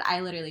uncoordinated,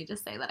 I literally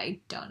just say that I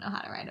don't know how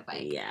to ride a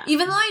bike. Yeah.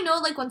 Even though I know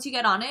like once you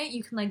get on it,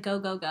 you can like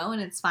go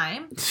and it's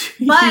fine.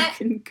 But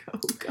you can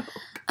go.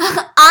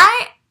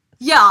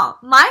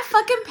 My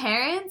fucking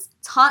parents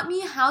taught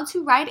me how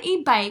to ride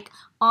a bike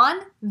on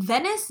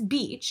Venice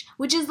Beach,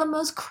 which is the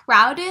most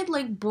crowded,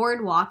 like,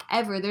 boardwalk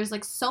ever. There's,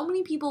 like, so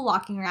many people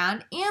walking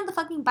around, and the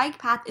fucking bike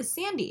path is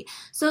sandy.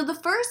 So the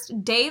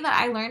first day that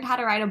I learned how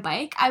to ride a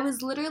bike, I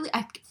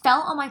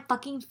fell on my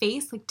fucking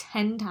face, like,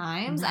 10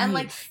 times, and,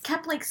 like,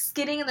 kept, like,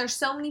 skidding, and there's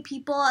so many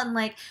people, and,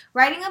 like,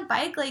 riding a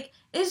bike, like,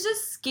 it's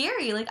just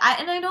scary. Like,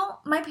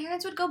 my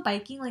parents would go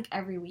biking, like,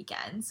 every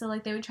weekend, so,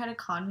 like, they would try to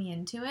con me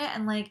into it,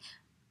 and, like,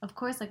 of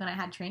course, like, when I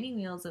had training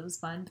wheels, it was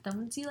fun. But then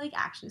once you, like,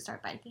 actually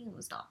start biking, it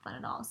was not fun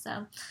at all.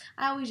 So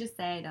I always just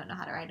say I don't know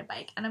how to ride a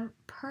bike. And I'm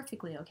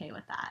perfectly okay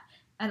with that.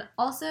 And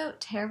also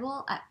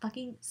terrible at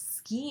fucking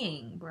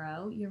skiing,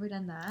 bro. You ever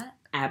done that?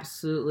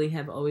 Absolutely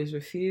have always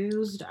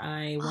refused.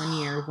 I, one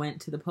year,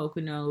 went to the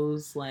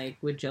Poconos, like,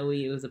 with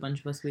Joey. It was a bunch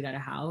of us. We got a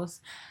house.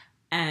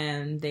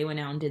 And they went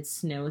out and did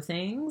snow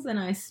things, and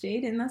I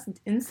stayed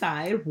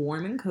inside,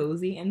 warm and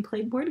cozy, and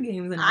played board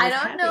games. And I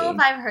don't know if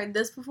I've heard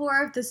this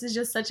before, if this is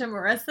just such a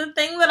Marissa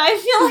thing, but I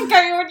feel like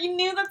I already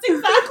knew that's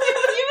exactly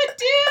what you would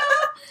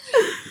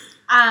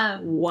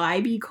do. Why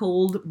be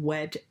cold,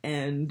 wet,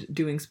 and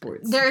doing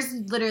sports? There's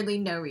literally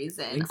no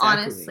reason, exactly.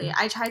 Honestly.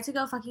 I tried to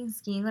go fucking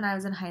skiing when I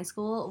was in high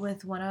school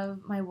with one of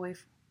my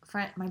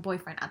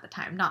boyfriend at the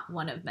time, not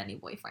one of many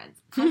boyfriends.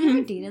 Have you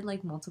ever dated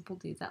like multiple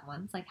dudes at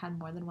once? Like had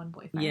more than one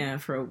boyfriend? Yeah,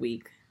 for a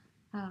week.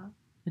 Oh.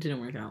 It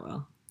didn't work out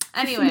well.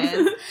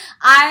 Anyways,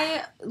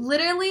 I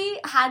literally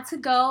had to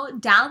go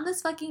down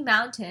this fucking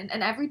mountain,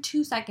 and every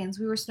 2 seconds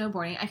we were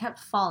snowboarding. I kept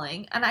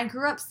falling, and I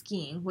grew up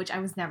skiing, which I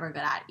was never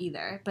good at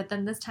either. But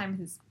then this time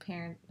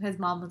his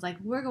mom was like,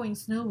 we're going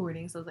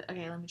snowboarding. So I was like,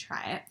 okay, let me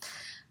try it.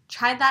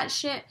 Tried that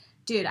shit.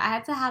 Dude, I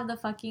had to have the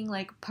fucking,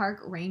 like,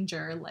 park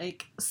ranger,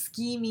 like,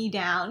 ski me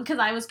down because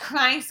I was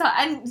crying.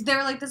 And they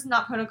were like, this is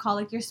not protocol.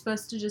 Like, you're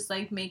supposed to just,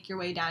 like, make your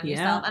way down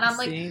yourself. And I'm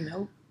like,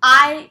 nope.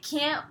 I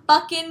can't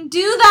fucking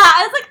do that.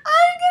 I was like,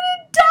 I'm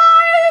gonna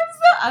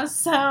die. I was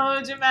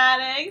so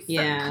dramatic.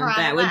 Yeah,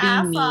 that would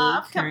be me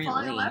currently. Kept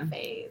falling on my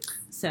face.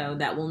 So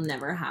that will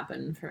never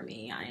happen for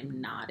me. I am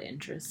not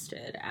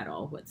interested at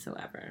all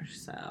whatsoever.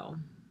 So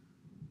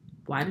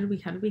how did we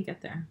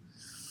get there?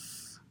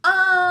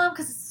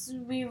 Because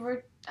we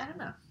were, I don't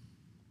know.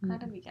 How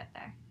did we get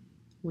there?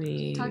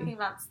 Talking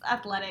about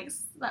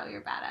athletics that we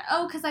were bad at.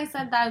 Oh, because I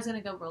said that I was going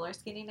to go roller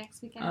skating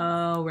next weekend.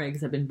 Oh, right,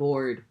 because I've been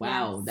bored.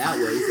 Wow, yes. That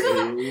was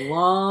a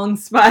long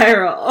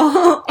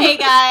spiral. Hey,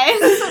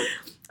 guys.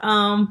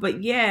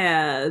 But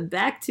yeah,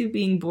 back to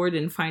being bored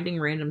and finding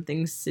random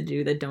things to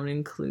do that don't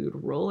include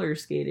roller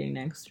skating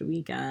next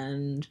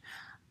weekend.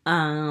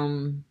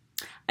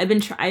 I've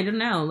been I don't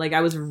know, like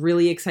I was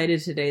really excited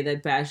today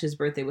that Bash's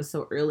birthday was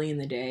so early in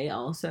the day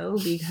also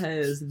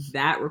because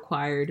that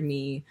required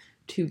me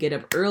to get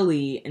up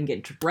early and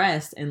get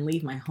dressed and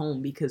leave my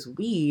home because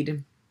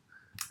weed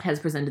has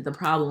presented the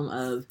problem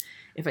of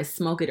if I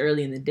smoke it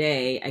early in the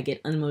day, I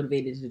get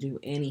unmotivated to do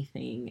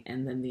anything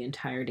and then the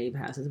entire day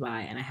passes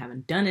by and I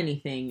haven't done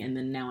anything and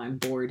then now I'm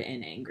bored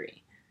and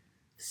angry.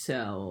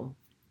 So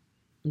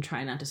I'm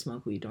trying not to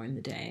smoke weed during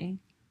the day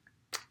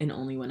and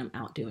only when I'm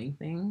out doing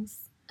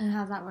things. And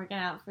how's that working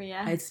out for you?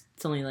 It's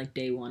only like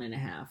day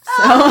 1.5.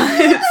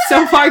 So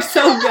so far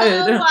so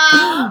good.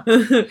 Wow.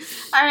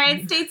 All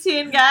right, stay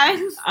tuned, guys.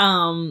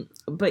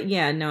 But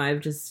yeah, no, I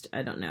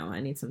don't know. I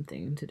need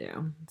something to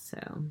do.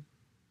 So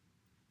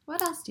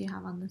what else do you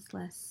have on this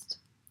list?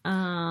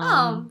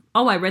 I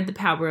read The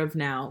Power of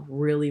Now.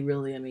 Really,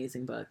 really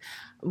amazing book.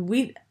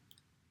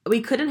 We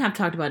couldn't have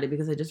talked about it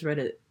because I just read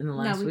it in the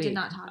last week. No, we did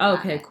not talk about it.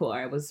 Okay, cool.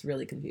 I was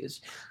really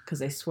confused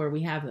because I swear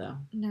we have, though.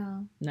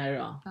 No. Not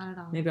at all. Not at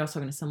all. Maybe I was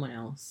talking to someone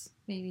else.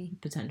 Maybe.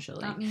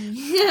 Potentially. Not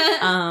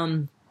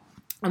me.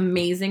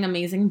 Amazing,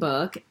 amazing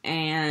book,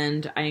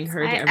 and I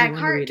encourage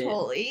everyone to read it.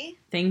 Tolle.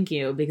 Thank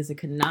you, because I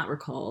could not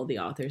recall the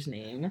author's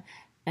name.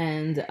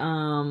 And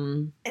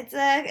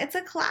it's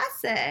a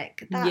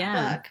classic,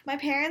 that book. My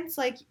parents,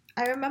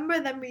 I remember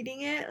them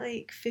reading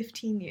it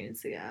 15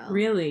 years ago.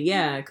 Really?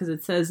 Yeah, because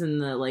it says in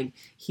the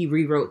he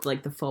rewrote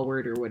the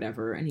foreword or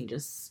whatever, and he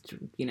just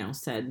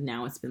said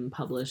now it's been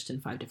published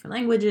in 5 different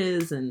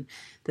languages and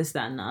this,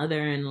 that, and the other,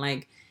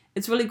 and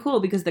it's really cool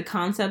because the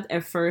concept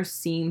at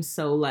first seems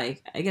so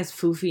I guess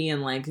foofy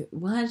and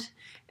what,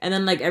 and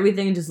then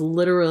everything just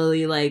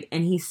literally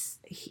and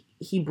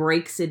he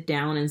breaks it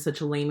down in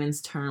such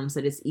layman's terms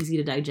that it's easy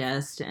to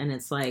digest, and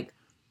it's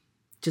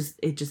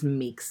it just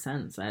makes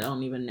sense. I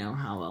don't even know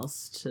how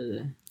else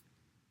to.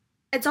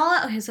 It's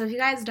all okay. So if you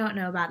guys don't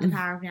know about The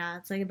Power of Now,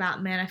 it's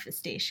about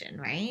manifestation,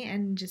 right?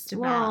 And just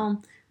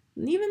about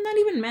not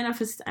even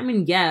manifest. I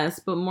mean, yes,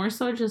 but more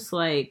so just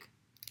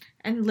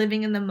and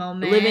living in the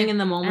moment, and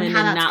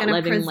not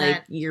letting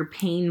your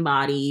pain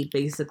body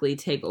basically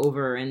take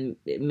over and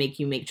make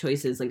you make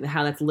choices.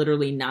 How that's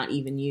literally not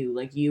even you.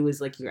 You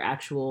is your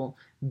actual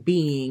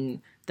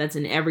being that's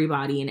in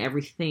everybody and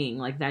everything.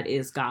 That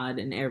is God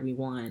in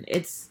everyone.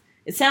 It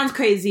sounds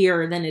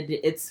crazier than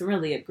it's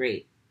really a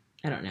great.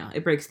 I don't know.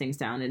 It breaks things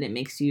down and it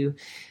makes you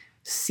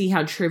see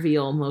how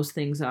trivial most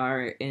things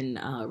are in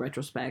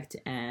retrospect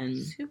and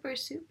super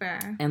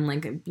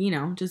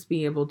and just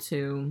be able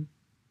to.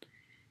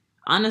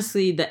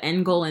 Honestly, the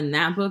end goal in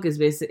that book is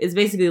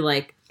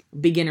basically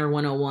beginner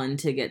 101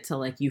 to get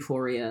to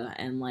euphoria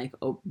and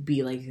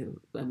be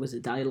was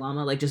it Dalai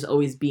Lama? Just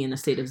always be in a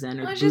state of Zen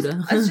or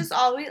Buddha. It's just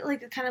always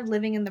kind of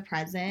living in the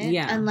present.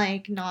 Yeah. And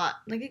not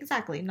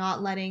exactly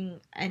not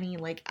letting any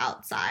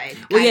outside.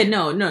 Well, yeah,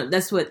 no,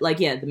 that's what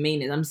the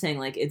main is. I'm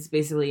saying it's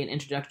basically an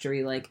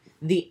introductory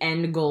the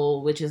end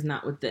goal, which is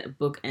not what the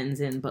book ends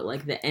in, but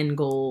the end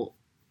goal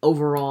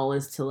overall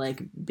is to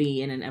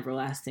be in an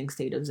everlasting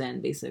state of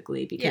Zen,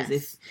 basically, because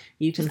if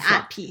you can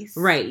at peace,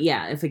 right?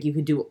 Yeah, if you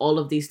could do all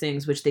of these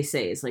things, which they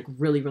say is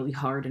really, really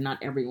hard, and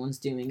not everyone's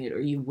doing it,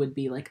 or you would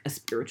be a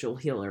spiritual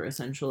healer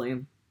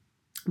essentially.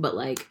 But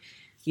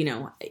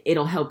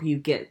it'll help you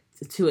get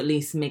to at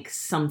least make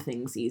some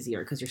things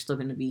easier because you're still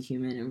going to be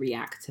human and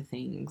react to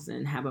things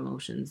and have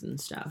emotions and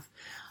stuff.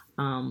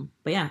 But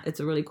yeah, it's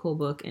a really cool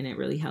book and it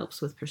really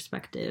helps with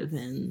perspective,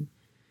 and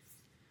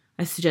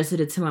I suggested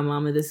it to my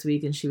mama this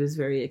week, and she was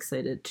very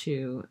excited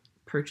to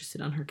purchase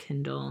it on her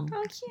Kindle.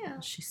 Oh,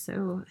 cute. She's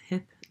so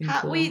hip and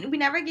cool. We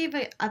never gave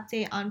an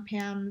update on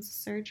Pam's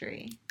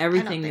surgery.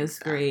 Everything is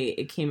great.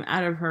 It came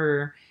out of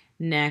her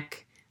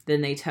neck.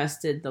 Then they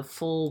tested the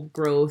full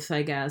growth,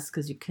 I guess,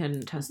 because you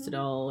couldn't test it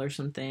all or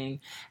something.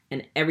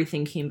 And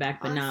everything came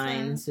back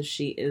benign. Awesome. So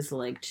she is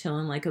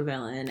chilling like a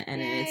villain.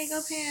 And Yay,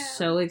 it's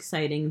so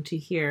exciting to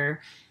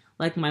hear.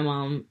 like my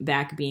mom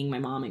back being my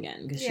mom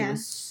again, because she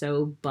was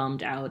so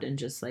bummed out and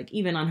just like,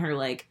 even on her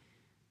like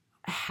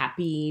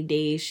happy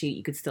days,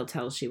 you could still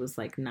tell she was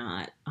like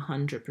not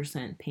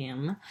 100%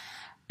 Pam.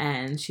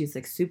 And she's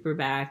like super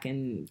back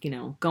and, you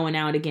know, going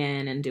out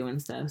again and doing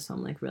stuff. So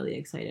I'm like really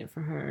excited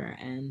for her.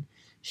 And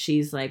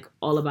she's like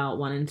all about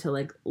wanting to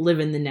like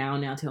live in the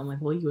now too. I'm like,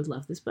 well, you would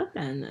love this book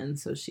then. And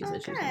so she's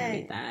like, she's gonna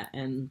read that.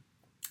 And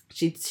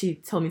she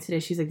told me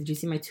today, she's like, did you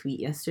see my tweet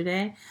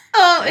yesterday?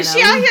 Oh, is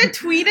she out here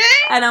tweeting?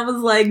 And I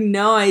was like,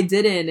 no, I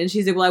didn't. And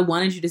she's like, well, I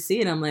wanted you to see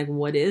it. I'm like,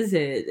 what is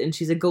it? And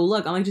she's like, go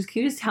look. I'm like,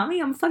 can you just tell me?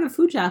 I'm fucking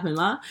food shopping,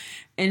 ma.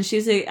 And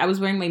she's like, I was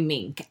wearing my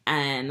mink.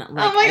 And like,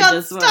 oh my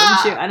God,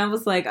 stop. And I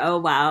was like, oh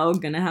wow,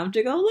 gonna have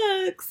to go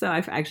look. So I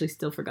actually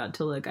still forgot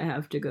to look. I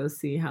have to go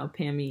see how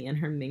Pammy and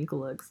her mink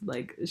looks.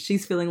 Like,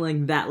 she's feeling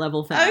like that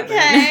level fat. Okay.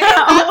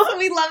 Right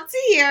we love to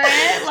hear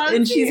it.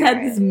 And she's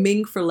had this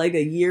mink for like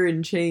a year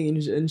and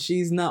change, and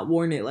she's not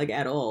worn it like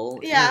at all.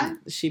 Yeah. And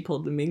she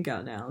pulled the mink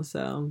out now,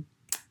 so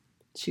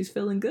she's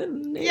feeling good.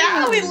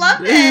 Yeah, we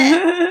love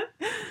it.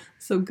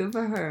 So good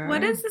for her.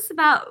 What is this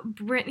about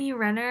Brittany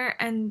Renner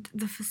and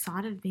the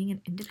facade of being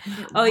an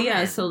independent woman? Oh,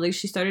 yeah. So, like,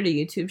 she started a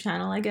YouTube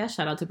channel, I guess.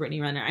 Shout out to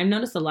Brittany Renner. I've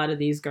noticed a lot of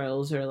these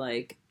girls are,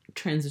 like, not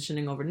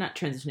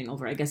transitioning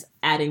over, I guess,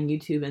 adding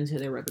YouTube into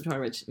their repertoire,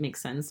 which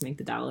makes sense, make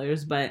the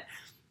dollars. But,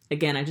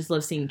 again, I just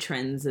love seeing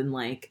trends and,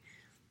 like,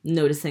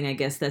 noticing, I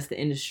guess, that's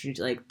the industry,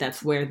 like,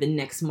 that's where the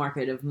next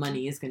market of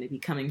money is going to be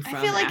coming from.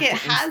 I feel like it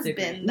has Instagram.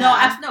 been. No,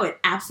 it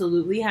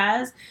absolutely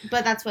has.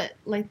 But that's what,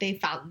 like, they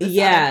found.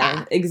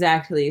 Yeah,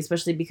 exactly.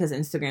 Especially because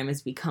Instagram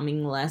is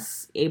becoming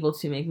less able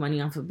to make money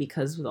off of,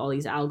 because with all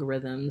these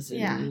algorithms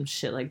and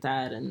shit like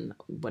that and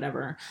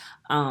whatever.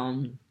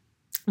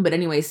 But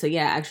anyway, so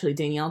yeah, actually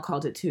Danielle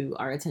called it to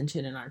our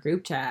attention in our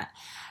group chat.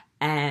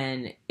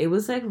 And it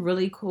was, like,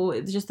 really cool.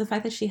 It's just the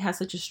fact that she has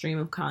such a stream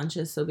of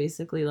conscious. So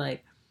basically,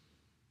 like,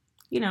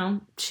 you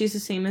know, she's the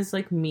same as,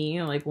 like,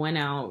 me, like, went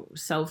out,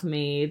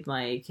 self-made,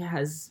 like,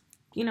 has,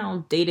 you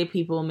know, dated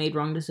people, made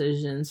wrong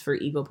decisions for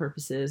ego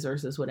purposes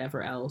versus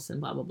whatever else, and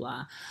blah, blah,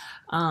 blah.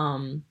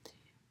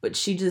 But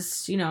she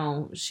just, you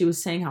know, she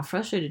was saying how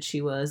frustrated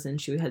she was, and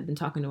she had been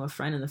talking to a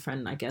friend, and the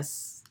friend, I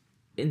guess,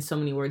 in so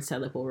many words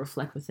said, like, we'll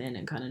reflect within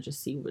and kind of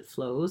just see what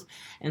flows.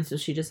 And so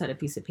she just had a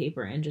piece of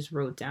paper and just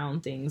wrote down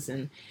things,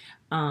 and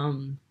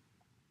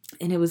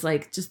it was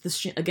like just the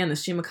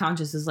stream of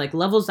conscious is like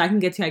levels I can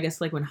get to, I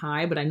guess, like when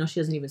high, but I know she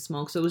doesn't even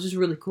smoke. So it was just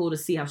really cool to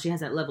see how she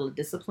has that level of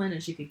discipline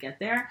and she could get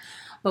there,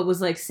 but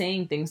was like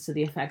saying things to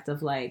the effect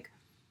of like,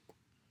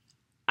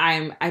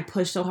 I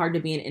push so hard to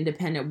be an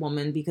independent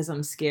woman because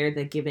I'm scared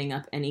that giving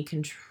up any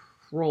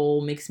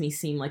control makes me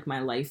seem like my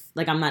life,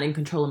 like I'm not in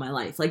control of my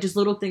life. Like just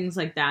little things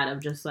like that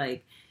of just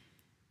like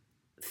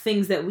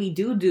things that we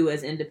do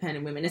as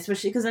independent women,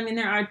 especially because I mean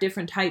there are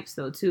different types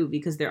though too,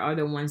 because there are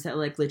the ones that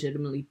like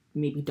legitimately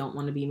maybe don't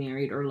want to be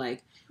married or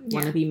like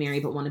want to be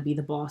married but want to be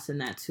the boss in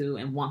that too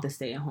and want the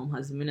stay-at-home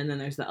husband, and then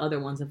there's the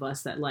other ones of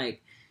us that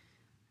like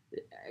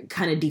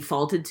kind of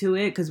defaulted to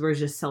it because we're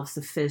just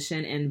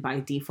self-sufficient and by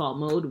default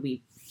mode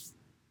we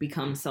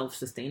become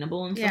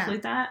self-sustainable and stuff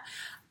like that,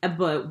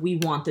 but we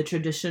want the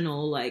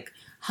traditional like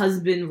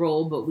husband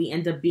role, but we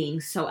end up being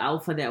so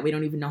alpha that we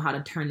don't even know how to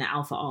turn the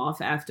alpha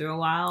off after a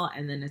while.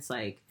 And then it's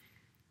like,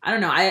 I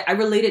don't know, I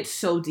relate it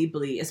so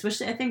deeply,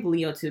 especially I think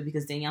Leo too,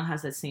 because Danielle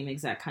has that same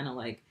exact kind of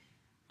like,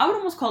 I would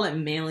almost call it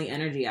manly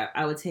energy.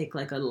 I would take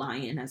like a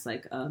lion as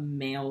like a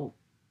male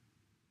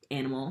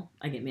animal.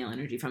 I get male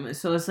energy from it.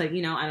 So it's like,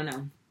 you know, I don't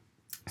know.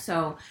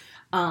 So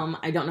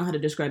I don't know how to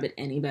describe it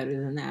any better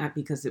than that,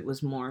 because it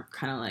was more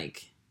kind of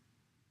like,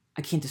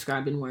 I can't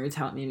describe in words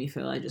how it made me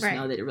feel. I just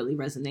know that it really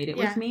resonated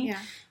with me. Yeah.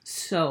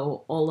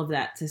 So all of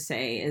that to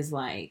say is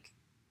like,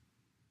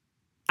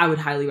 I would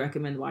highly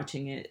recommend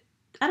watching it.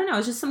 I don't know.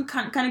 It's just some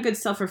kind of good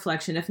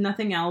self-reflection. If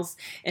nothing else,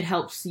 it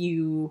helps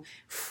you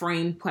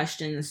frame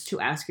questions to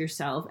ask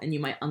yourself, and you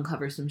might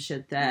uncover some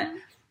shit that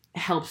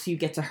helps you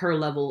get to her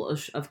level of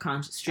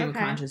stream of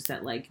conscious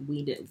that like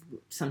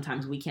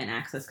sometimes we can't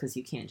access because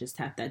you can't just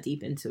tap that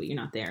deep into it. You're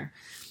not there.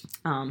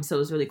 So it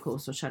was really cool.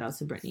 So shout out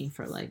to Brittany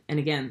for like, and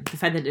again, the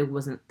fact that it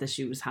wasn't that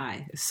she was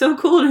high is so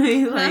cool to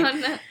me.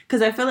 Like,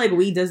 because I feel like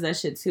weed does that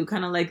shit too.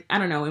 Kind of like, I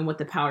don't know, and what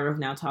the Power of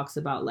Now talks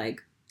about, like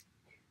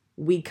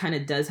weed kind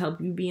of does help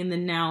you be in the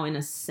now in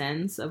a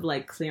sense of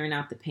like clearing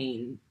out the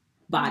pain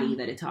body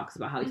that it talks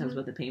about, how he talks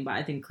about the pain, but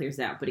I think it clears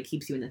that, but it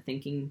keeps you in the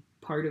thinking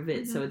part of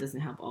it, so it doesn't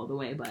help all the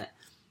way. But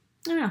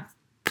I don't know,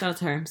 shout out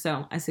to her.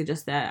 So I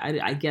suggest that.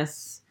 I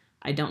guess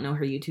I don't know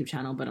her YouTube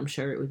channel, but I'm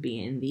sure it would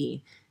be in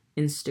the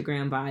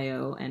Instagram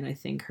bio, and I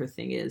think her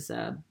thing is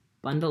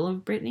Bundle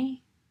of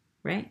Brittany,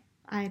 right?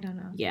 I don't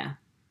know. Yeah,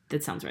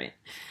 that sounds right.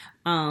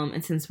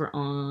 And since we're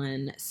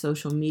on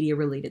social media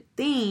related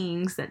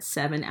things, that's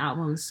 7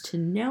 albums to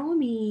know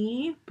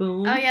me.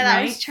 Boom. Oh yeah,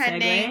 that was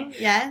trending. Segue.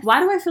 Yes. Why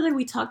do I feel like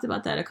we talked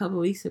about that a couple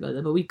weeks ago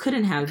though, but we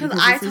couldn't have, because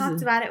I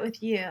talked about it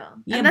with you.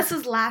 Yeah, and this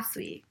was last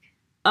week.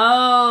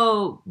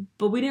 Oh,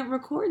 but we didn't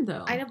record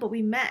though. I know, but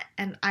we met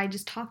and I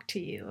just talked to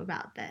you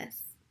about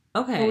this.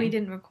 Okay. But we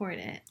didn't record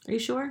it. Are you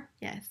sure?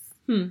 Yes.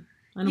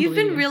 You've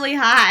been really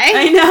high.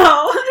 I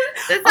know.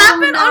 This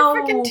happened on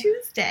freaking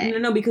Tuesday.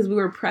 No, because we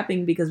were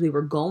prepping because we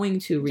were going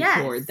to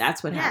record. Yes.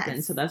 That's what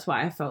happened. So that's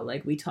why I felt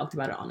like we talked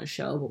about it on a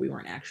show, but we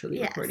weren't actually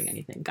Yes. recording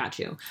anything. Got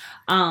you.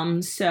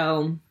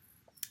 So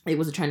it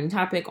was a trending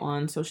topic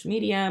on social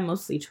media,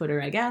 mostly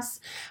Twitter, I guess.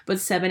 But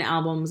 7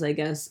 albums, I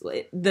guess.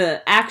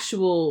 The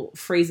actual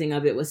phrasing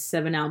of it was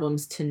 7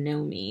 albums to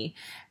know me.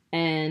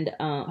 And,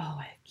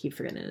 I keep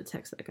forgetting to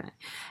text that guy.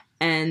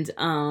 And,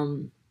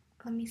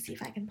 let me see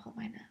if I can pull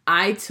mine up.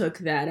 I took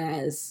that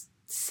as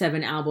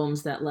 7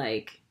 albums that,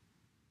 like,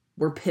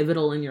 were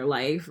pivotal in your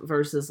life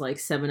versus, like,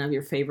 7 of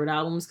your favorite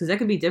albums. Because that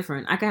could be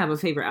different. I could have a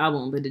favorite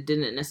album, but it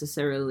didn't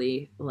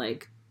necessarily,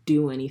 like,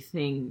 do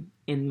anything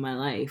in my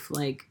life.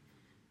 Like,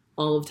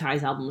 all of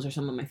Ty's albums are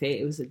some of my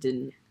faves.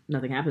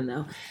 Nothing happened,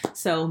 though.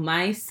 So,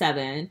 my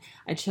 7,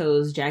 I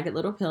chose Jagged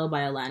Little Pill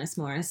by Alanis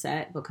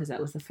Morissette because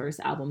that was the first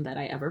album that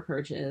I ever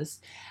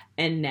purchased.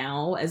 And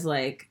now, as,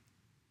 like,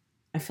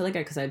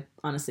 because I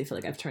honestly feel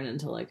like I've turned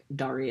into, like,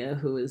 Daria,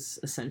 who is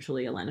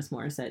essentially Alanis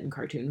Morissette in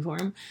cartoon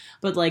form.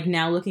 But, like,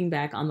 now looking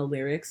back on the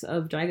lyrics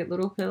of Jagged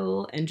Little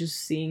Pill and just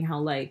seeing how,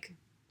 like,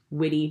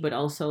 witty but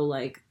also,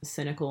 like,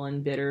 cynical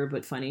and bitter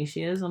but funny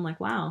she is, I'm like,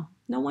 wow,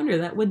 no wonder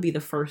that would be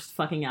the first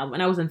fucking album.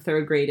 And I was in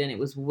 3rd grade and it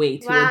was way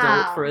too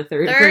adult for a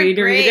third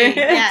grader.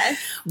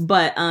 Yes.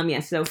 But,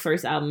 so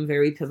first album,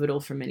 very pivotal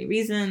for many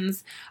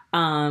reasons.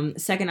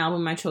 Second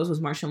album I chose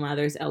was Marshall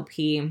Mathers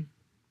LP.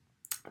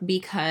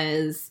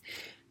 Because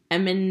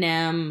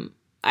Eminem,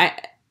 I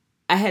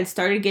had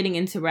started getting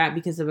into rap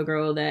because of a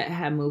girl that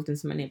had moved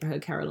into my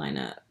neighborhood,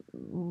 Carolina.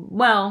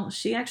 Well,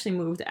 she actually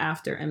moved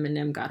after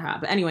Eminem got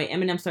hot. But anyway,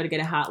 Eminem started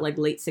getting hot like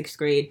late 6th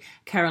grade.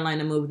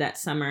 Carolina moved that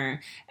summer.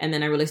 And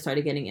then I really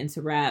started getting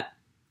into rap.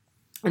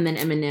 And then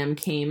Eminem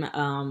came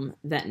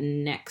that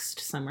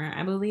next summer,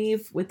 I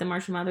believe, with the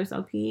Marshall Mathers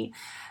LP.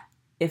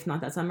 If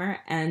not that summer.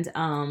 And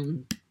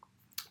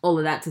all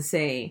of that to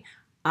say,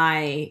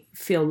 I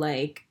feel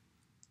like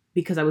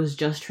because I was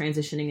just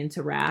transitioning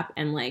into rap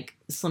and, like,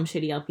 Slim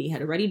Shady LP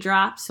had already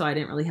dropped, so I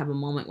didn't really have a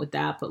moment with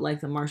that. But, like,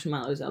 the Marshall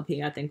Mathers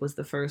LP, I think, was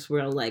the first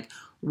real, like,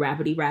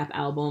 rapidy rap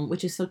album,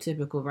 which is so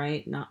typical,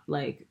 right? Not,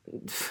 like,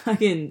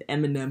 fucking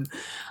Eminem.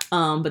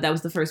 But that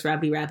was the first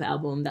rapidy rap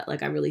album that,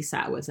 like, I really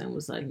sat with and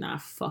was like, nah,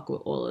 fuck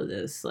with all of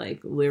this,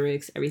 like,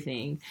 lyrics,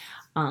 everything.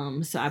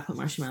 So I put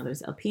Marshall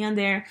Mathers LP on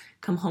there.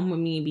 Come Home With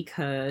Me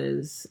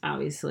because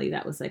obviously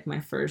that was like my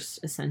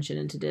first ascension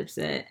into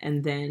Dipset,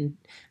 and then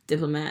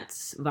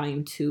Diplomats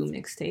Volume 2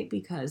 mixtape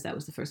because that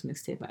was the first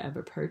mixtape I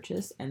ever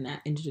purchased, and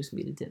that introduced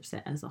me to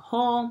Dipset as a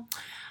whole.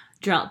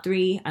 Drought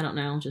 3, I don't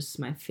know, just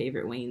my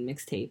favorite Wayne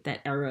mixtape. That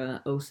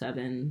era,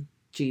 07.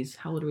 Geez,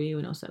 how old were you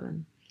in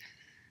 07?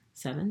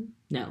 7?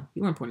 No,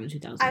 you weren't born in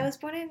 2000. I was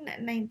born in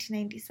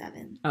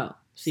 1997. Oh,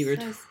 so you were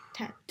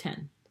 10.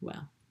 10.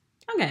 Wow.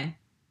 Okay.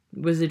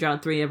 Was the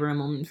Drought 3 ever a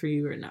moment for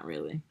you or not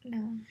really?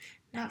 No.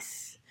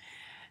 Nice.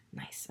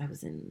 I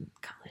was in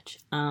college.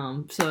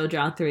 So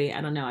Drought 3,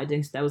 I don't know. I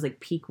think that was like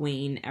peak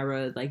Wayne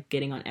era, like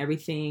getting on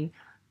everything.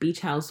 Beach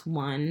House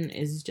 1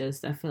 is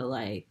just, I feel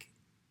like,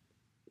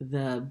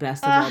 the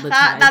best of all the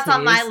time. That's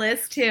on my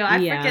list too. I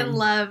freaking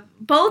love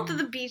both of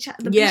the Beach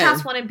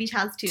House 1 and Beach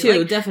House 2. Two,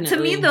 like, definitely.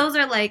 To me, those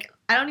are like,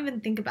 I don't even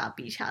think about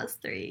Beach House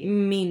 3.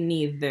 Me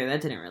neither.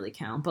 That didn't really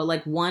count. But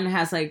like 1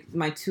 has like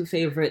my 2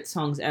 favorite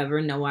songs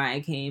ever, Know Why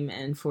I Came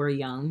and For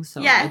Young.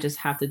 So I just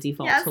have to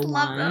default to 1.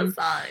 Love those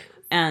songs.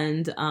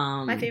 And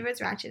my favorite's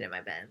Ratchet in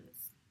My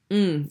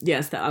Benz.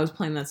 Yes, I was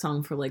playing that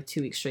song for like 2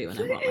 weeks straight when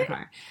I bought my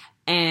car.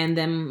 And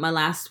then my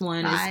last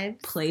one is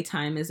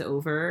Playtime Is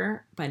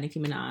Over by Nicki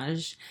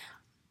Minaj.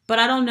 But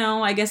I don't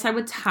know. I guess I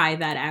would tie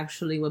that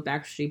actually with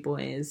Backstreet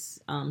Boys'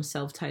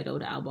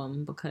 self-titled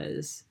album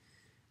because,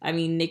 I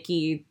mean,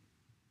 Nicki,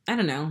 I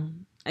don't know.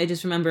 I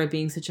just remember it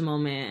being such a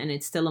moment, and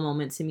it's still a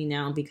moment to me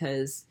now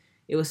because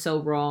it was so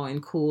raw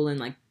and cool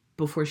and, like,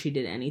 before she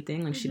did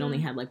anything. Like, she'd only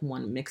had, like,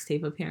 1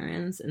 mixtape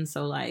appearance. And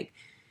so, like,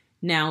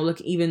 now, look,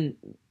 even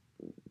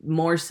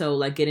more so,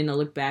 like, getting to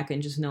look back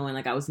and just knowing,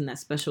 like, I was in that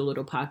special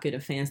little pocket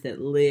of fans that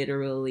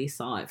literally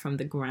saw it from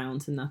the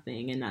ground to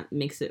nothing, and that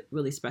makes it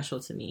really special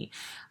to me.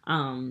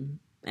 And,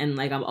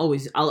 like, I'll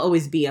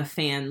always be a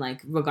fan,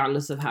 like,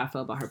 regardless of how I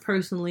feel about her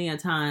personally at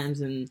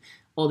times and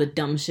all the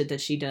dumb shit that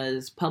she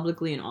does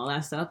publicly and all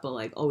that stuff, but,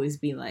 like, always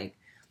be, like,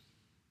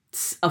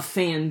 a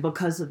fan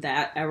because of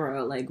that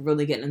era, like,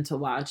 really getting to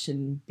watch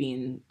and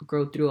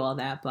grow through all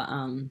that. But,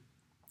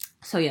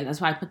 so, yeah,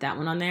 that's why I put that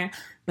one on there.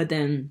 But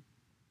then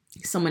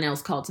someone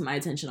else called to my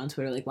attention on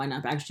Twitter, like, why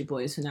not Backstreet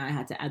Boys? So now I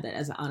had to add that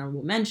as an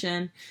honorable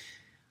mention.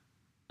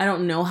 I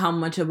don't know how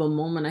much of a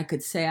moment I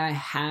could say I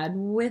had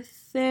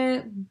with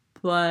it,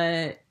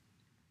 but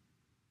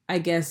I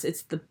guess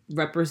it's the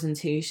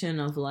representation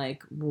of,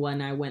 like,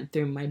 when I went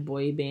through my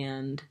boy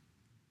band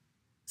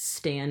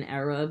stan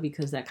era,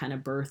 because that kind of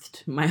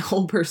birthed my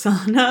whole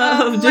persona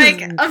of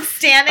standing?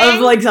 Of,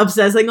 like,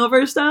 obsessing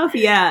over stuff.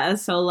 Yeah,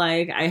 so,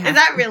 like, Is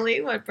that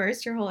really what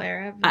burst your whole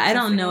era? I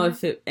don't know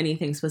if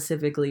anything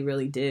specifically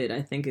really did.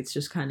 I think it's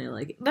just kind of,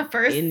 like, the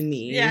first in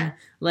me. Yeah.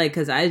 Like,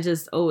 because I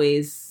just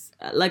always,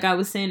 like I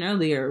was saying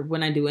earlier,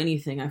 when I do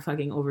anything, I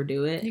fucking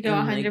overdo it. You go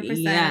 100%. Like,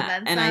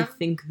 yeah, and I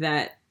think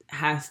that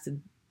has to,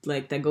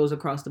 like, that goes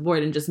across the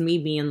board. And just me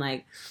being,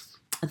 like,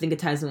 I think it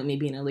ties in with me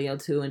being a Leo,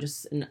 too, and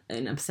just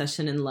an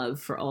obsession and love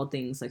for all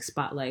things, like,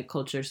 spotlight,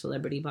 culture,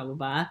 celebrity, blah, blah,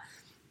 blah.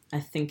 I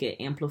think it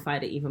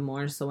amplified it even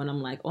more. So when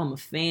I'm like, oh, I'm a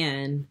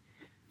fan,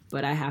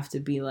 but I have to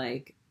be,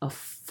 like, a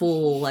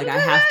full, like, I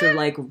have to,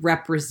 like,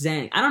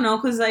 represent. I don't know,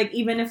 because, like,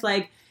 even if,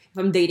 like, if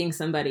I'm dating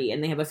somebody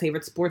and they have a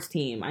favorite sports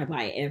team, I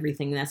buy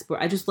everything in that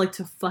sport. I just like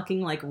to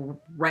fucking, like,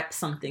 rep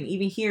something.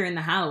 Even here in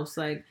the house,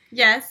 like...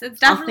 Yes, it's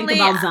definitely...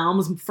 I'll think about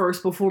Zalms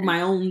first before my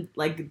own,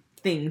 like,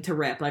 thing to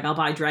rep. Like, I'll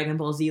buy Dragon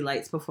Ball Z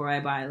lights before I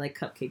buy, like,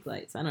 cupcake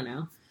lights. I don't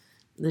know.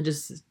 They're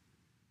just,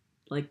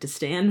 like, to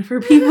stand for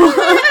people.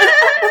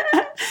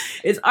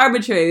 It's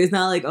arbitrary. It's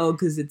not like, oh,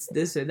 because it's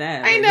this or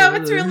that. I know.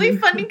 It's really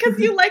funny because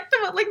you like them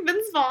with, like,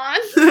 Vince Vaughn.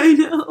 I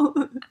know.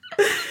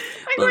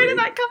 Like, where did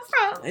that come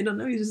from? I don't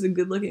know. He's just a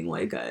good-looking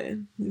white guy.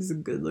 He's a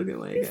good-looking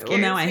white guy. Well,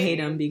 scares now I me. hate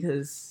him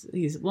because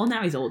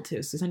now he's old,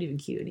 too, so he's not even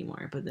cute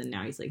anymore. But then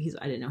now he's like,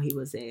 I didn't know he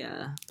was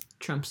a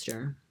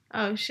Trumpster.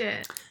 Oh,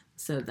 shit.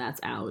 So that's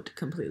out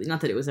completely.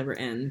 Not that it was ever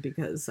in,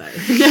 because I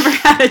never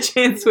had a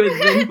chance with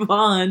Vince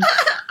Vaughn.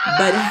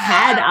 But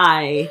had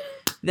I,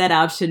 that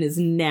option is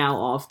now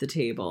off the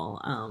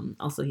table.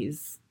 Also,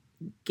 he's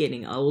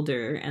getting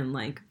older, and,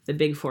 like, the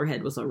big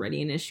forehead was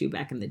already an issue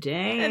back in the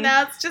day. And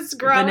now it's just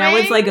growing. But now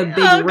it's, like, a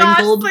big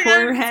wrinkled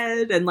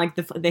forehead, and, like,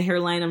 the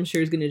hairline, I'm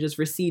sure, is going to just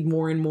recede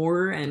more and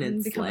more, and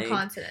it's, become like... a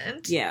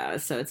continent. Yeah,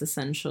 so it's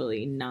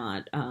essentially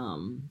not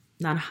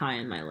high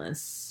on my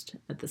list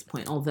at this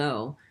point.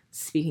 Although,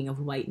 speaking of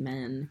white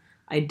men,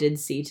 I did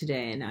see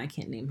today, and I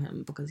can't name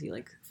him because he,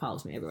 like,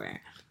 follows me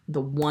everywhere,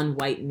 the one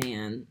white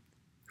man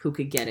who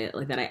could get it,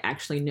 like, that I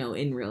actually know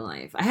in real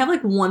life. I have,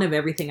 like, one of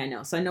everything I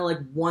know. So I know, like,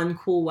 one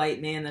cool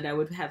white man that I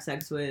would have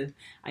sex with.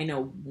 I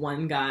know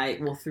one guy,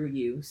 well, through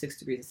you, 6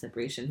 Degrees of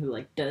Separation, who,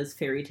 like, does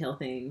fairy tale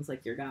things,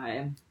 like your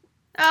guy.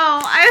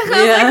 Oh, I was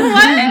like,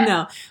 what?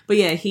 No. But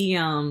yeah, he,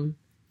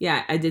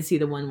 yeah, I did see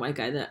the one white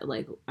guy that,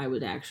 like, I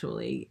would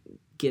actually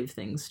give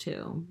things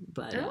to.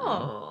 But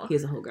he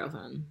has a whole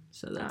girlfriend,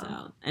 so that's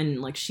out. And,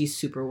 like, she's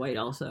super white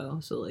also,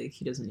 so, like,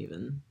 he doesn't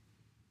even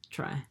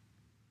try.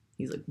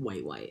 He's, like,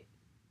 white.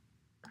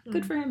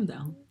 Good for him,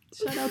 though.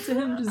 Shout out to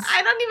him.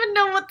 I don't even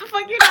know what the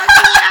fuck you're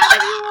talking about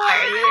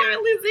anymore.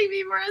 You're losing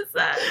me,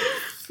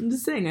 Marissa. I'm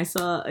just saying, I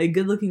saw a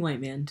good-looking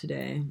white man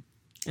today,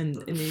 and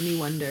it made me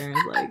wonder,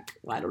 like,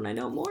 why don't I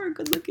know more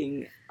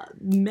good-looking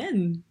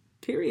men,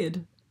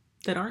 period,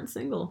 that aren't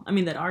single? I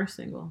mean, that are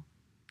single.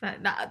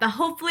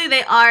 Hopefully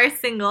they are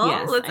single.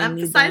 Yes, Let's I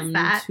need emphasize them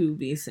that. to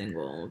be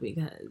single,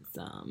 because,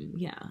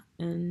 yeah.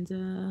 And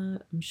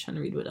I'm just trying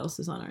to read what else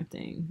is on our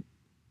thing.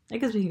 I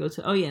guess we can go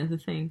to, the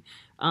thing.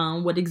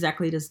 What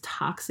exactly does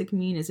toxic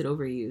mean? Is it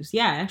overused?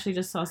 Yeah, I actually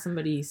just saw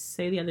somebody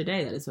say the other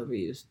day that it's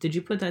overused. Did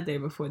you put that there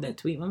before that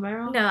tweet went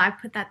viral? No, I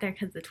put that there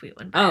because the tweet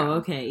went viral. Oh,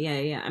 okay.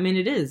 Yeah. I mean,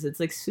 it is. It's,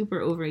 like,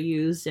 super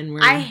overused, and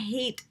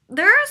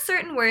there are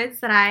certain words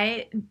that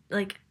I,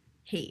 like,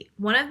 hate.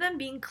 One of them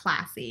being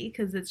classy,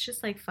 because it's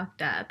just, like,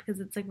 fucked up,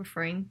 because it's, like,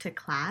 referring to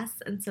class,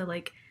 and so,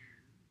 like...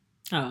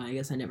 Oh, I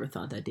guess I never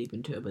thought that deep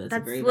into it, but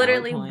that's a very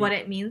literally valid point. what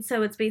it means.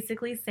 So it's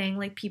basically saying,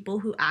 like, people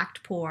who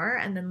act poor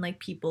and then, like,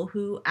 people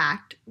who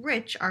act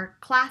rich are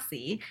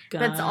classy.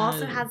 But it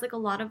also has, like, a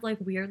lot of, like,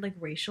 weird, like,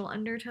 racial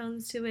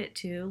undertones to it,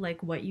 too.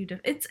 Like, what you do.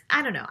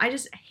 I don't know. I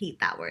just hate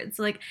that word.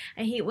 So, like,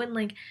 I hate when,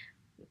 like,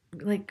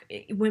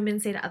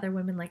 women say to other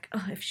women, like,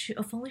 oh,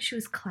 if only she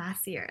was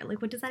classier.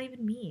 Like, what does that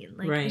even mean?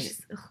 Like,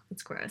 right.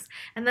 It's gross.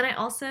 And then I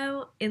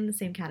also, in the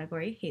same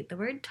category, hate the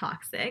word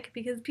toxic,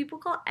 because people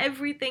call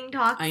everything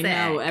toxic. I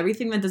know.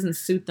 Everything that doesn't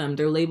suit them,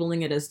 they're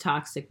labeling it as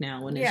toxic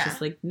now, when it's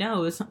just like,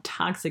 no, it's not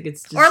toxic,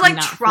 it's just, or, like,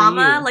 not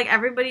trauma. Like,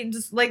 everybody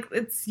just, like,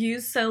 it's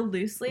used so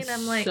loosely, and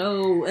I'm like...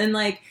 and,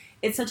 like,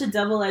 it's such a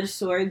double-edged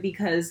sword,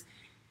 because...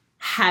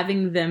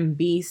 having them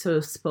be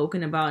so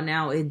spoken about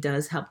now, it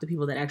does help the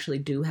people that actually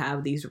do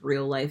have these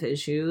real life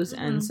issues.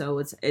 Mm-hmm. And so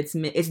it's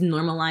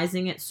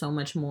normalizing it so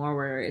much more,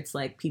 where it's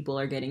like people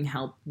are getting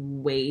help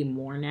way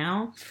more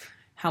now.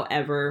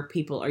 However,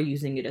 people are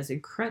using it as a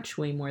crutch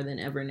way more than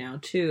ever now,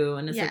 too.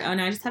 And it's like, oh,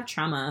 no, I just have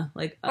trauma.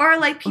 Like, or,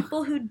 like,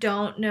 people who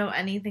don't know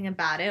anything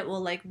about it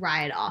will, like,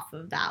 ride off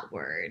of that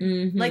word.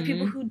 Mm-hmm. Like,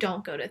 people who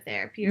don't go to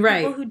therapy, or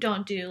people who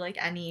don't do, like,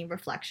 any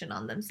reflection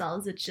on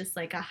themselves. It's just,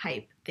 like, a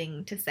hype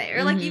thing to say.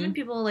 Or, like, even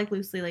people, like,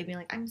 loosely, like, being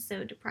like, I'm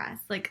so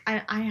depressed. Like,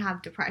 I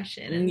have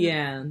depression. And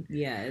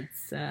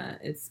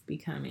it's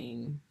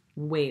becoming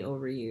way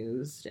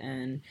overused.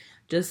 And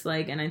just,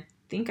 like, and I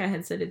think I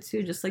had said it,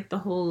 too, just, like, the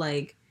whole,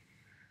 like,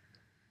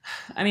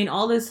 I mean,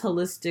 all this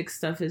holistic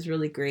stuff is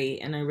really great,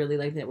 and I really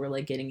like that we're,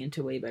 like, getting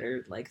into way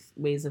better, like,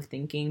 ways of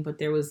thinking, but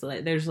there's,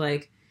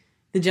 like,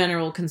 the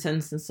general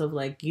consensus of,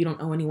 like, you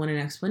don't owe anyone an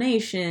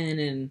explanation,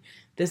 and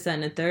this, that,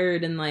 and the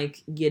third, and,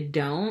 like, you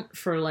don't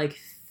for, like,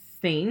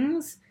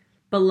 things,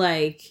 but,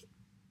 like,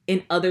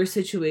 in other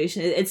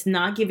situations, it's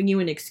not giving you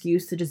an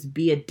excuse to just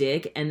be a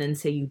dick and then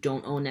say you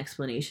don't owe an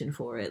explanation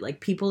for it. Like,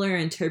 people are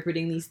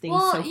interpreting these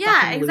things so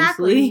fucking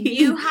loosely.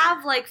 You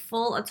have, like,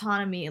 full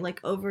autonomy,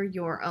 like, over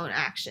your own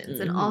actions.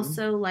 And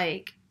also,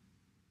 like,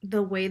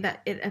 the way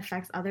that it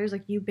affects others,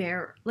 like, you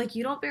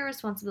don't bear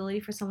responsibility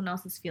for someone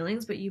else's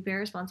feelings, but you bear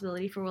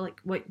responsibility for, like,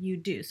 what you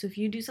do. So if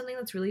you do something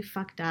that's really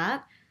fucked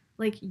up,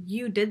 like,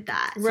 you did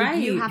that. So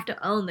right. you have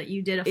to own that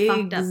you did a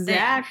fucked up thing.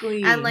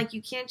 Exactly. And, like,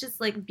 you can't just,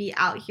 like, be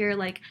out here,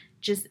 like,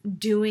 just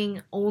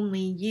doing only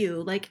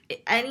you.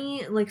 Like,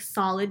 any, like,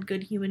 solid,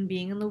 good human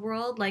being in the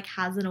world, like,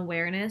 has an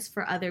awareness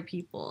for other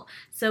people.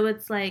 So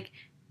it's, like,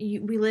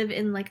 we live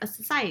in, like, a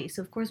society.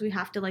 So, of course, we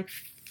have to, like,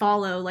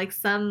 follow, like,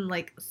 some,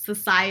 like,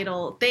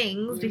 societal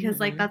things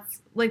because, like,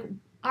 that's, like,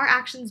 our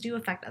actions do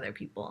affect other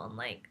people. And,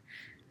 like,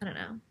 I don't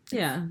know.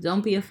 Yeah,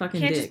 don't be a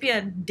fucking dick. Can't just be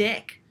a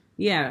dick.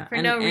 Yeah. For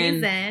no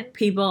reason.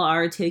 People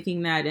are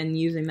taking that and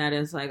using that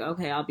as like,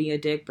 okay, I'll be a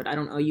dick, but I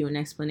don't owe you an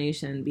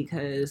explanation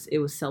because it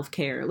was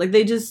self-care. Like,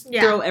 they just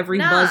throw every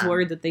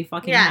buzzword that they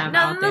fucking have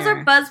out there. Those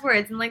are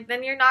buzzwords. And, like,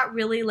 then you're not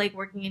really, like,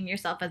 working in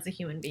yourself as a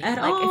human being.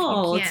 At like,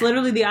 all. If you it's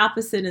literally the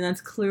opposite, and that's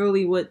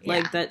clearly what,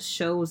 like, that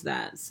shows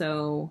that.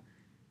 So,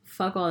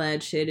 fuck all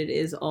that shit. It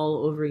is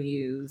all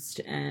overused,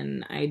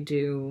 and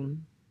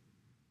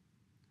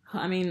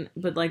I mean,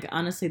 but, like,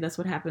 honestly, that's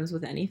what happens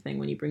with anything.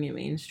 When you bring it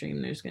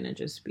mainstream, there's gonna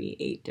just be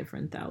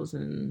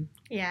 8,000.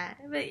 Yeah,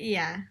 but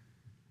yeah.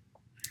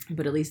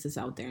 But at least it's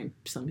out there, and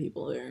some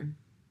people are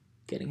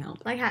getting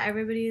help. Like how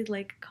everybody,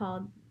 like,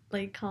 calls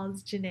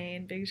Janae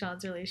and Big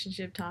Sean's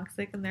relationship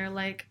toxic, and they're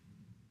like,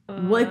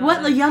 like,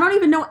 what? Like, y'all don't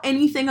even know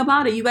anything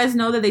about it. You guys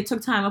know that they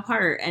took time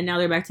apart, and now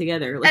they're back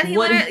together. Like, and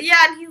what? And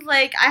he's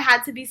like, I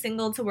had to be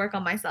single to work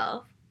on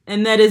myself.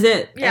 And that is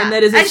it. Yeah. And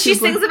that is it. And she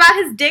sings about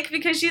his dick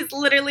because she's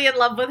literally in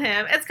love with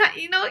him. It's kind of,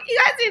 you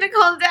guys need to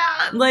calm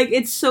down. Like,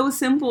 it's so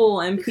simple,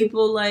 and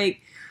people,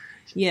 like,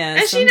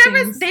 yeah.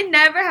 And they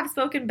never have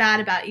spoken bad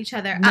about each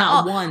other at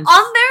all. Once.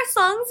 On their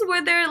songs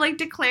where they're, like,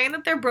 declaring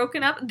that they're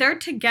broken up, they're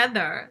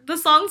together. The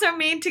songs are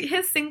made to,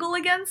 his Single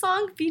Again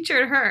song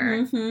featured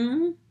her.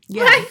 Mm-hmm.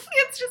 Yeah. Like,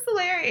 it's just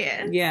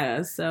hilarious.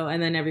 Yeah, so,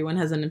 and then everyone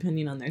has an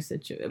opinion on their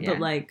situation. But,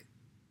 like,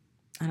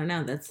 I don't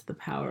know, that's the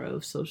power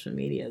of social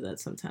media that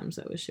sometimes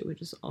I wish it would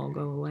just all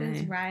go away.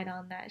 Just ride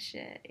on that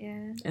shit,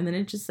 yeah. And then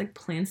it just, like,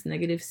 plants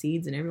negative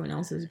seeds in everyone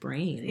else's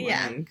brain.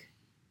 Yeah. Like,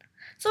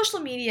 social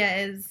media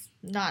is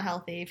not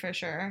healthy, for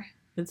sure.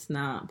 It's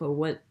not, but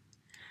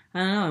I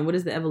don't know, and what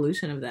does the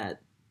evolution of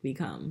that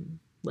become?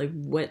 Like,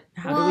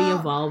 how do we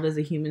evolve as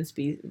a human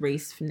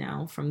race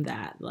now from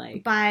that?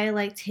 Like, by,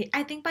 like,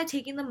 I think by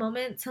taking the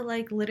moment to,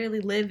 like, literally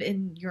live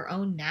in your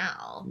own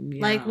now.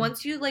 Yeah. Like,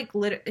 once you, like,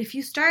 if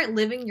you start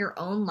living your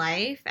own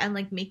life and,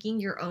 like, making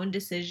your own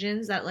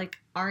decisions that, like,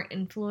 aren't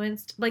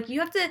influenced, like,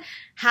 you have to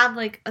have,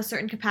 like, a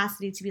certain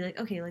capacity to be like,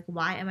 okay, like,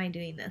 why am I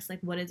doing this? Like,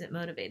 what is it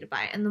motivated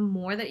by? And the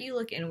more that you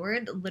look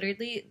inward,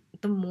 literally,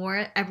 the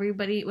more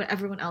what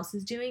everyone else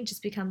is doing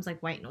just becomes,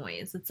 like, white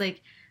noise. It's,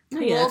 like,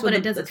 cool, but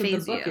it doesn't phase you.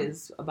 That's what the book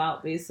is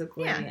about,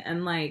 basically. Yeah.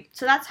 And, like,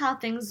 so that's how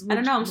things I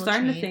don't know, I'm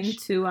starting change. to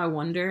think, too, I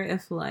wonder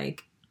if,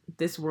 like,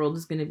 this world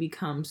is going to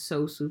become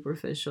so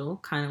superficial,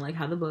 kind of like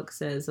how the book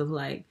says, of,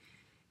 like,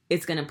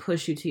 it's going to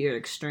push you to your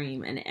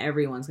extreme, and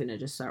everyone's going to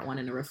just start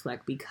wanting to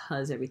reflect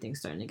because everything's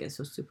starting to get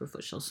so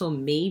superficial. So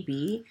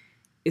maybe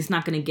it's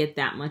not going to get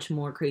that much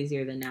more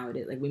crazier than now it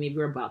is. Like, maybe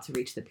we're about to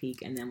reach the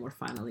peak, and then we're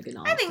finally going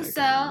to I think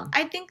so.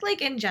 I think,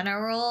 like, in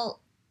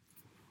general,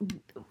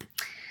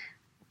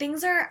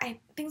 things are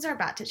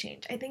about to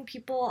change. I think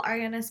people are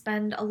going to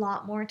spend a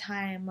lot more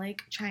time,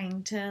 like,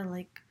 trying to,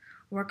 like,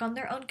 work on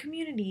their own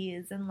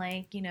communities and,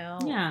 like, you know,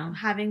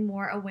 having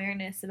more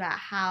awareness about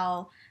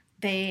how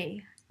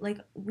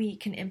we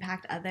can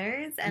impact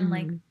others. And,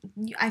 like,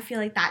 I feel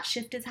like that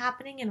shift is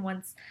happening. And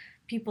once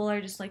people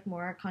are just, like,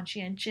 more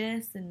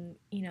conscientious and,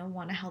 you know,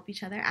 want to help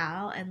each other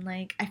out, and,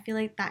 like, I feel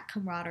like that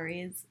camaraderie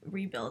is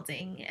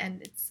rebuilding,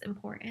 and it's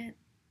important.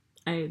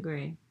 I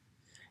agree.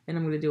 And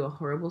I'm going to do a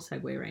horrible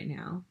segue right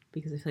now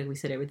because I feel like we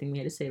said everything we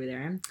had to say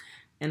there.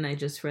 And I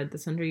just read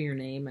this under your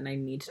name, and I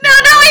need to know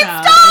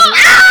stop!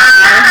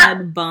 I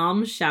had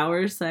bomb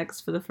shower sex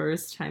for the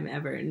first time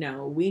ever.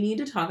 No, we need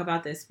to talk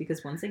about this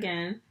because, once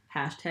again,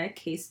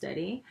 #case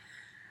study,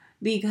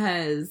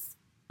 because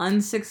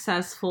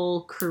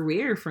unsuccessful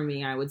career for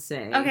me, I would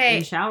say,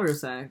 in shower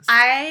sex.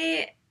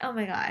 Oh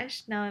my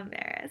gosh, now I'm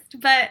embarrassed.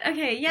 But,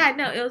 okay, yeah,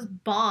 no, it was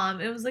bomb.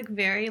 It was, like,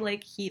 very,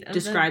 like, heat of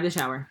Describe the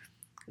shower.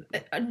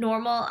 A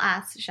normal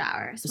ass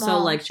shower. Small,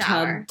 so, like,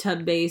 shower.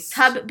 tub-based?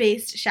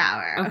 Tub-based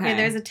shower. Okay,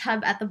 there's a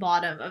tub at the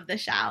bottom of the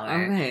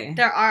shower. Okay.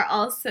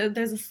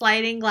 There's a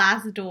sliding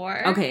glass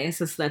door. Okay,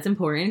 so that's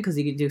important because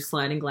you can do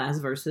sliding glass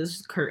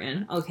versus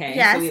curtain. Okay.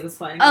 Yes. So we have the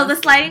sliding glass. The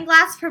sliding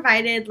glass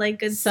provided, like,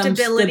 good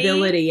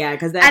stability. Yeah,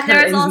 because that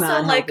curtain's not helping. And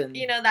there's also, like,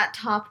 you know, that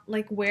top,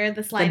 like, where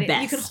the sliding,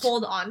 you can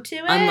hold on to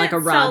it. Unlike a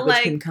rod,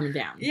 which can come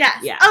down. Yes.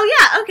 Yeah. Oh,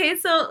 yeah, okay,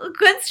 so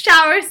good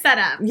shower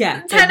setup.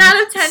 Yeah. 10 out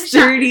of 10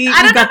 sturdy, shower.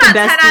 I don't know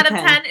about 10 out of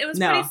 10. It was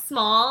pretty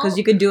small. Because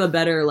you could do a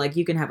better, like,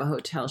 you can have a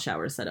hotel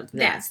shower setup.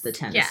 That's the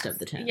 10th of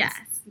the 10s.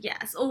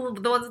 Yes. Oh,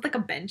 the ones with, like, a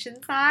bench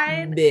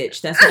inside?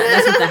 Bitch, that's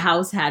what the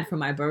house had for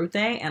my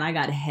birthday, and I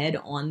got head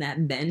on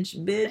that bench,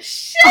 bitch.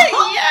 Shit,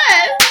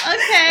 yes!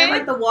 Okay. And,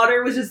 like, the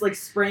water was just, like,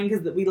 spraying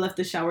because we left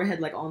the shower head,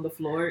 like, on the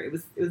floor. It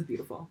was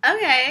beautiful.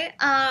 Okay,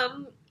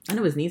 I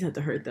know his knees had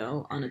to hurt,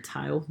 though, on a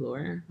tile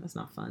floor. That's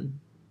not fun.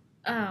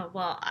 Oh,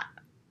 well,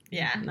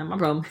 yeah. Not my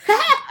problem.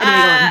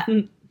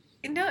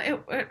 No, it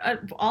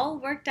all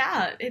worked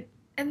out. It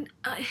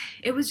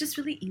was just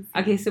really easy.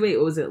 Okay, so wait,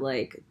 what was it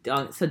like?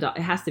 It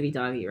has to be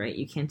doggy, right?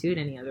 You can't do it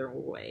any other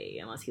way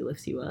unless he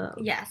lifts you up.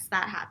 Yes,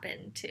 that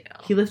happened too.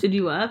 He lifted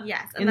you up?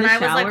 Yes, and then I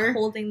was like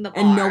holding the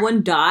bar. And no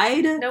one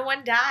died? No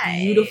one died.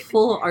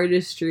 Beautiful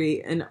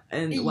artistry and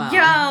wow. Yo,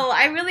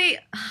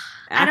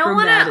 I don't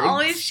want to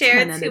always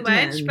share too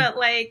much, but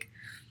like,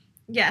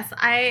 yes,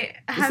 I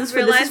have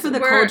realized this is for the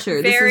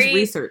culture. This is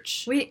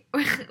research.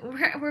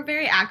 We're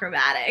very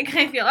acrobatic,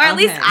 I feel, or at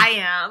least I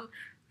am.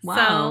 Wow,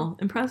 so,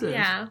 impressive.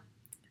 Yeah.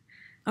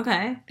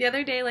 Okay. The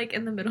other day, like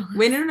in the middle.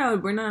 Wait, no,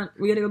 we're not.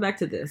 We got to go back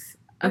to this.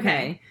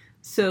 Okay.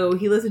 So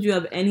he lifted you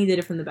up, and he did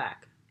it from the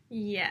back.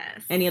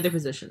 Yes. Any other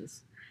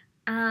positions?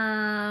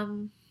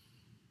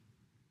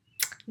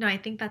 No, I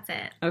think that's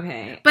it.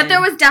 Okay. But there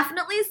was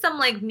definitely some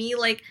like me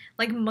like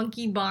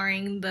monkey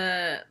barring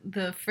the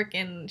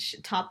freaking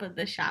top of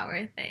the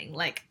shower thing.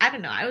 Like I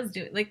don't know, I was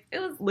doing like it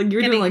was like you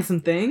were doing like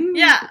some thing.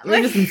 Yeah, you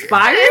were just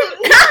inspired.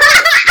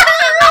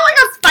 Like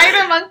a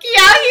spider monkey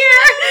out here.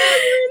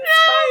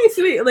 No.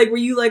 So wait, like were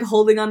you like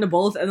holding on to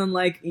both and then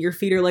like your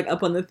feet are like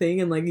up on the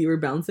thing and like you were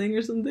bouncing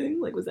or something?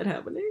 Like was that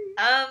happening?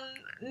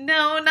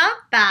 No, not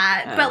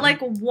that. But like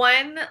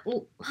one.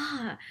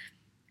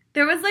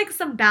 There was like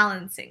some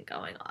balancing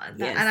going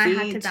on, and I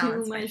had to balance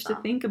too much myself.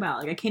 to think about.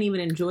 Like I can't even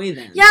enjoy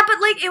them. Yeah,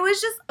 but like it was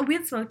just we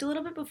had smoked a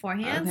little bit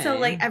beforehand, so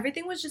like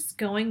everything was just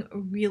going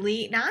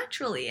really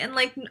naturally, and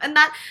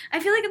that I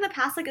feel like in the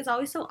past like it's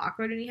always so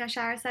awkward when you have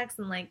shower sex,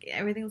 and like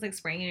everything's like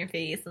spraying in your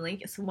face, and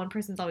like so one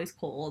person's always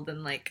cold,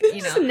 and like you know,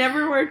 it just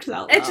never works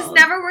out. It just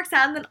never works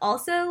out, and then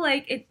also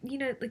like it, you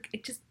know, like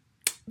it just.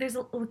 There's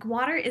like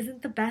water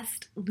isn't the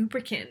best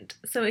lubricant,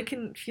 so it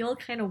can feel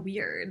kind of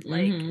weird.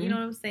 Like you know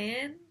what I'm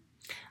saying.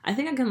 I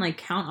think I can like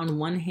count on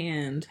one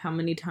hand how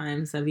many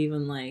times I've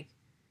even like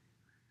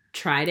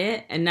tried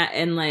it and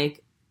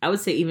like I would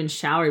say even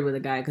showered with a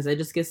guy because I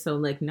just get so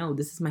like no,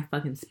 this is my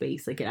fucking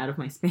space, like get out of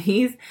my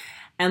space.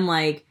 And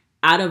like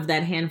out of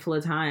that handful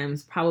of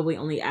times probably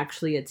only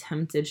actually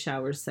attempted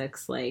shower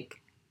sex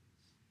like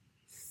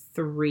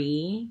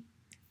 3.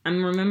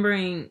 I'm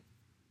remembering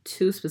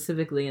 2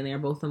 specifically, and they are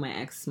both on my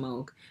ex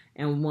smoke,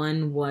 and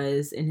one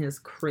was in his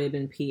crib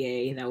in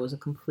PA. That was a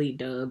complete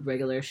dub,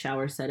 regular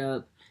shower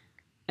setup.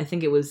 I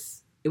think it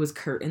was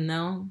curtain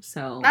though,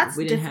 so that's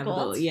we didn't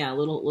difficult. have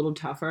a little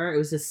tougher. It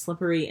was just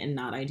slippery and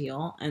not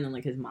ideal. And then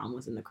like his mom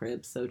was in the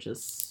crib, so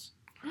just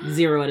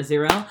 0 out of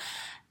 0.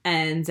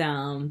 And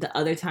the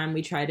other time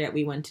we tried it,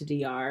 we went to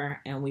DR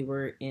and we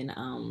were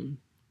in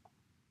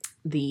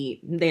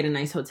they had a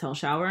nice hotel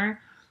shower,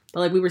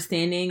 but like we were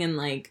standing and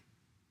like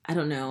I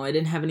don't know, I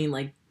didn't have any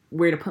like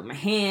where to put my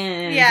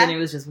hands, and it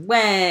was just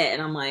wet, and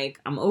I'm like,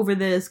 I'm over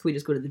this. Can we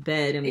just go to the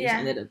bed? And we just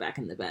ended up back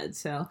in the bed.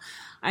 So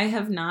I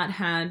have not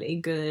had a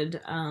good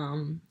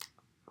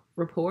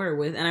rapport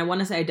with, and I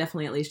want to say I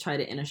definitely at least tried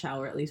it in a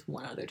shower at least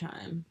one other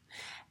time.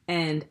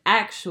 And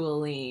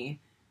actually,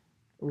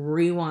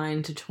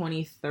 rewind to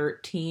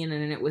 2013,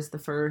 and it was the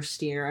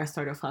first year I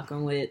started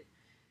fucking with.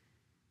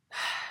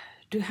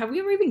 Have we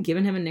ever even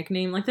given him a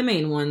nickname? Like the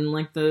main one,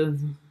 like the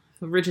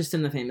richest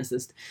and the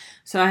famousest.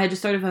 So I had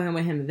just started fucking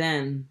with him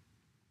then,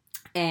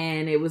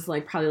 and it was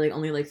like probably like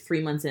only like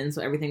 3 months in,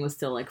 so everything was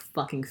still like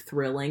fucking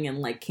thrilling and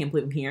like can't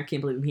believe I'm here,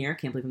 can't believe I'm here,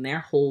 can't believe I'm there,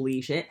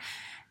 holy shit.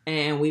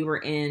 And we were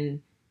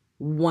in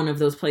one of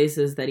those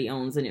places that he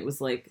owns, and it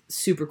was like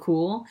super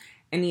cool.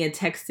 And he had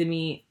texted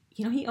me,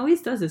 you know, he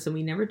always does this and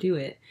we never do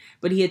it,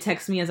 but he had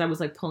texted me as I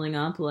was like pulling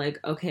up, like,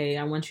 okay,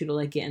 I want you to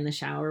like get in the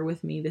shower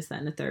with me, this, that,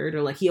 and the third.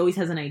 Or like he always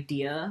has an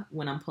idea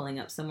when I'm pulling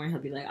up somewhere. He'll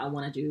be like, I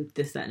want to do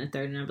this, that, and the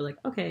third. And I'll be like,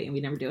 okay. And we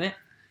never do it.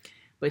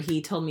 But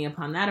he told me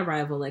upon that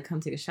arrival, like,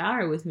 come take a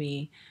shower with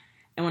me.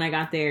 And when I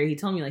got there, he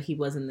told me like he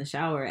was in the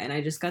shower, and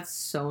I just got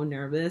so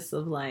nervous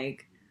of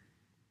like,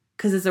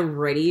 because it's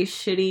already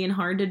shitty and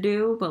hard to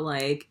do, but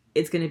like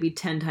it's going to be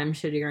 10 times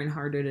shittier and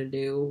harder to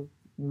do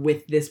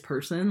with this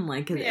person,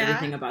 like, because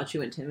everything about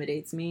you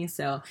intimidates me.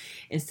 So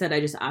instead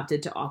I just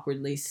opted to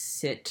awkwardly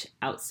sit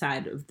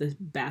outside of the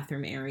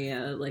bathroom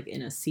area, like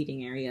in a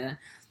seating area,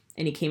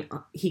 and he came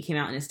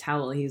out in his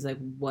towel. He's like,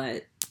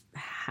 what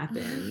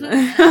happened?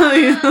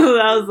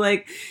 I was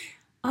like,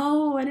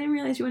 oh, I didn't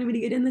realize you wanted me to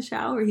get in the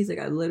shower. He's like,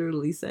 I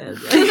literally said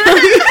like, and I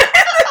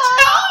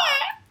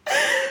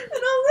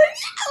was like,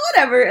 yeah,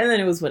 whatever. And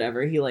then it was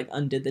whatever. He like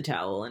undid the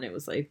towel, and it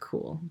was like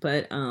cool.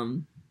 But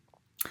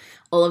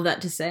all of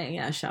that to say,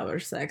 yeah, shower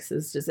sex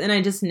is just, and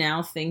I just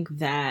now think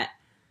that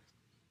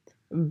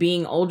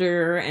being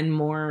older and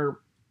more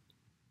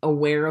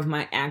aware of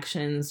my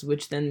actions,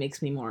 which then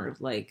makes me more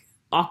like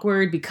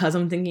awkward because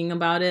I'm thinking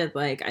about it.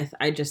 Like,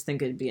 I just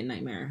think it'd be a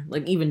nightmare.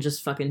 Like, even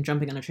just fucking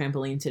jumping on a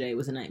trampoline today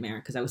was a nightmare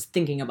because I was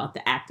thinking about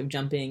the act of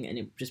jumping and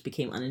it just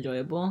became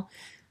unenjoyable.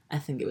 I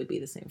think it would be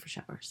the same for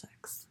shower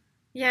sex.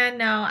 Yeah,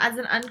 no, as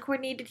an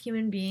uncoordinated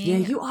human being. Yeah,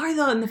 you are,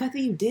 though, and the fact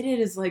that you did it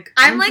is, like,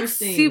 I'm, like,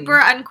 super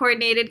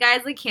uncoordinated,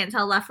 guys. Like, can't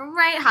tell left from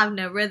right, have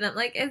no rhythm.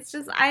 Like, it's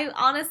just, I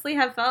honestly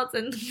have felt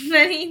in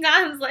many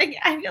times, like,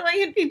 I feel like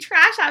it'd be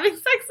trash having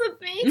sex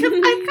with me, because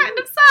I kind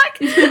of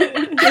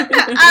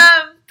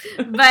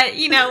suck. But,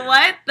 you know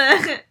what?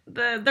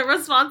 The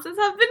responses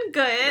have been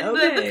good.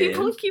 Okay. The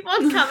people keep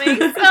on coming,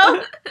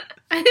 so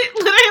I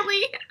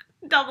literally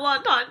double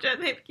entendre,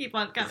 they keep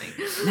on coming.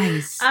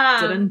 Nice.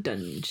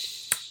 Dun-dun-dun.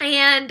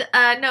 And,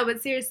 no,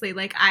 but seriously,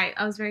 like, I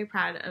was very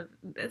proud of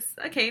this.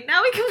 Okay,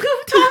 now we can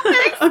move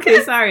topics.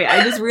 Okay, sorry.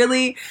 I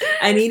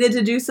needed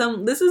to do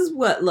this is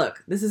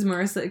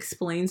Marissa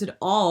Explains It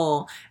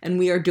All, and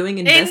we are doing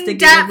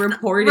investigative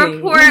reporting.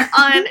 Report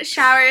on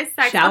shower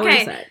sex.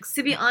 Sex.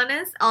 To be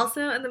honest,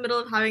 also in the middle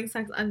of having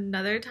sex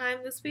another time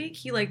this week,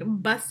 he, like,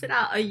 busted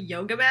out a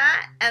yoga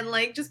mat and,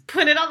 like, just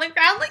put it on the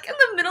ground, like, in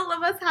the middle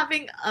of us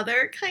having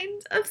other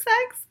kinds of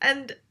sex,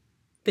 and...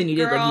 Then you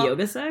did, like,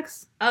 yoga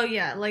sex? Oh,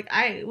 yeah. Like,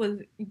 I was,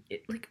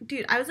 like,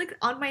 dude, I was, like,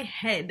 on my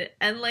head.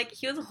 And, like,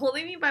 he was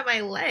holding me by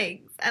my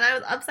legs. And I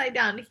was upside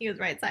down and he was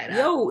right side up.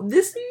 Yo,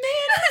 this man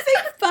is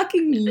a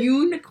fucking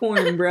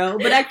unicorn, bro.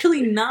 But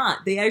actually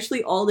not. They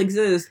actually all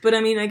exist. But, I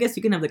mean, I guess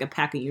you can have, like, a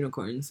pack of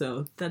unicorns.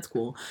 So, that's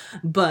cool.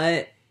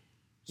 But,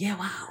 yeah,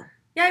 wow.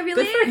 Yeah, I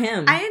really... Good for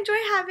him. I enjoy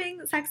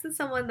having sex with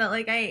someone that,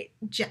 like,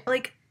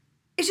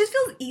 it just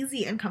feels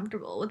easy and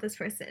comfortable with this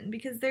person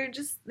because they're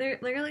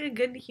like a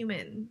good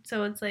human.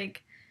 So it's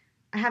like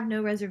I have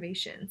no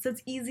reservation. So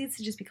it's easy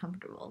to just be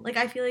comfortable. Like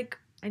I feel like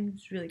I'm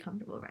just really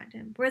comfortable around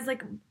him. Whereas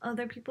like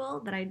other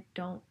people that I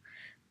don't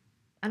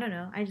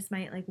know. I just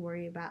might like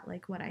worry about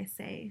like what I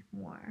say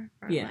more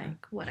or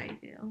like what I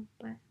do.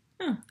 But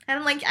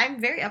and like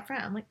I'm very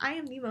upfront. I'm like I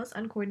am the most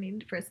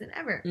uncoordinated person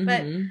ever. Mm-hmm.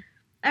 But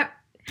it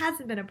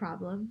hasn't been a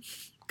problem.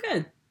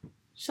 Good.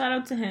 Shout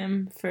out to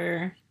him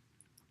for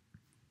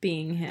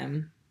being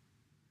him.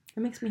 It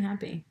makes me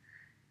happy.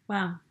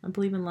 Wow, I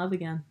believe in love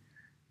again.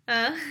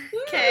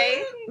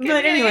 Okay.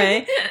 But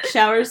anyway,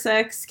 shower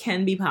sex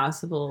can be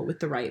possible with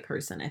the right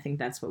person. I think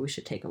that's what we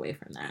should take away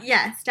from that.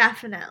 Yes,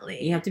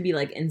 definitely. You have to be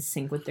like in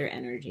sync with their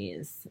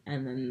energies,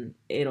 and then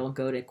it'll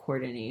go to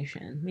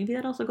coordination. Maybe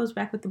that also goes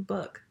back with the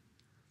book.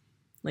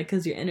 Like,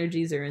 because your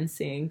energies are in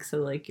sync,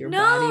 so, like, your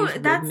body's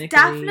rhythmically... that's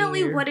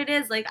definitely what it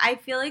is. Like, I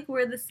feel like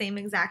we're the same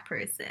exact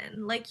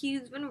person. Like,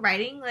 he's been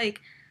writing,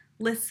 like,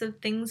 lists of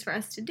things for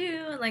us to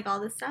do and like all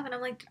this stuff, and I'm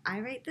like, did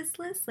I write this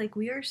list? Like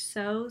we are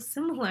so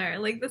similar.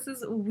 Like this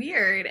is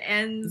weird,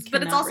 and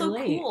but it's also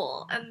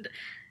cool, and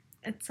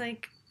it's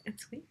like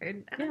it's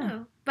weird. I don't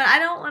know, but I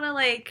don't want to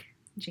like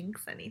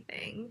jinx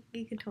anything.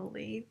 You could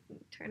totally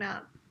turn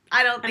out.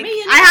 I don't think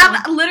I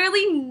have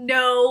literally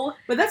no.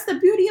 But that's the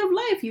beauty of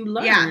life. You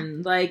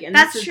learn, and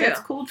that's true. That's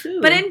cool too.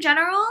 But in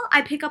general,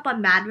 I pick up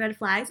on mad red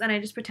flags, and I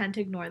just pretend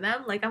to ignore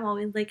them. Like I'm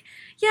always like,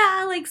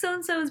 yeah, like so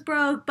and so is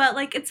broke, but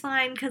like it's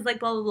fine because like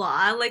blah blah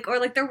blah, like or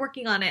like they're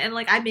working on it, and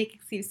like I make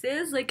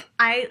excuses. Like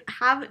I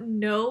have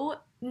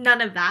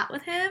none of that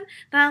with him.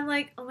 Then I'm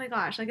like, oh my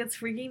gosh, like it's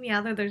freaking me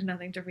out that there's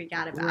nothing to freak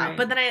out about. Right.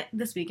 But then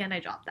this weekend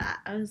I dropped that.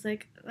 I was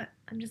like,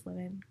 I'm just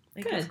living.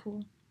 Like that's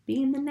cool.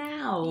 Be in the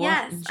now.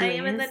 Yes, Joyce. I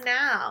am in the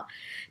now.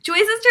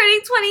 Joyce is turning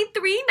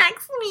 23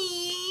 next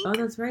week. Oh,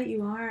 that's right,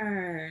 you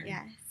are.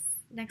 Yes,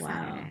 next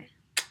Saturday.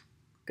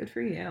 Good for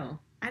you.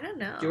 I don't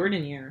know.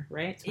 Jordan year,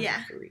 right? 23.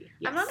 Yeah.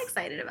 Yes. I'm not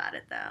excited about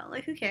it, though.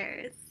 Like, who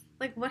cares?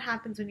 Like, what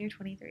happens when you're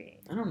 23?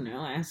 I don't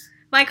know.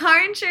 My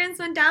car insurance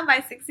went down by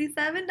 $67.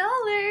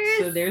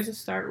 So there's a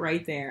start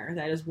right there.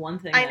 That is one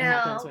thing I that know.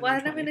 happens when What you're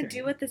 23. am I going to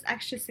do with this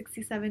extra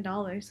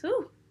 $67?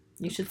 Whew.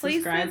 You should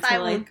Places subscribe to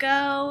like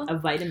a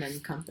vitamin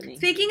company.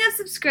 Speaking of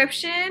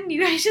subscription,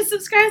 you guys should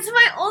subscribe to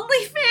my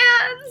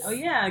OnlyFans. Oh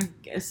yeah,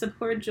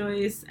 support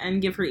Joyce and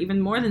give her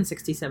even more than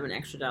 $67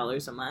 extra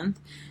a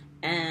month,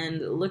 and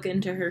look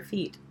into her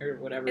feet or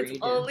whatever it's you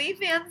do.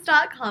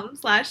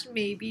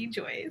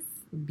 onlyfans.com/maybejoyce.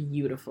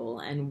 Beautiful.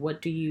 And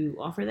what do you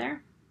offer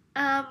there?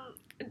 I'm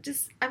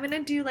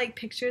gonna do like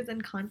pictures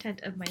and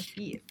content of my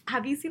feet.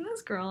 Have you seen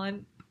this girl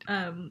on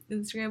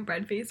Instagram,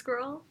 Breadface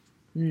Girl?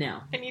 No.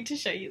 I need to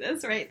show you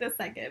this right this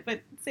second,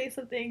 but say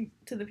something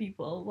to the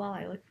people while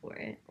I look for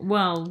it.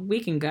 Well,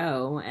 we can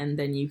go, and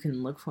then you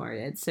can look for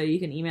it. So you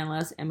can email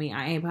us,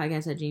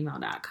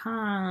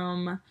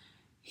 meiapodcast@gmail.com.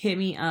 Hit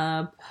me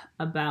up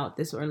about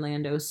this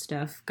Orlando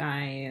stuff,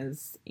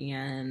 guys,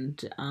 and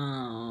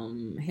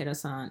hit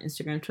us on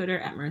Instagram, Twitter,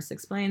 @Marissa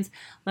Explains.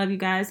 Love you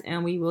guys,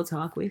 and we will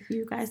talk with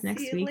you guys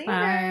next week.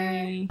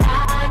 Later.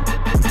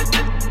 Bye.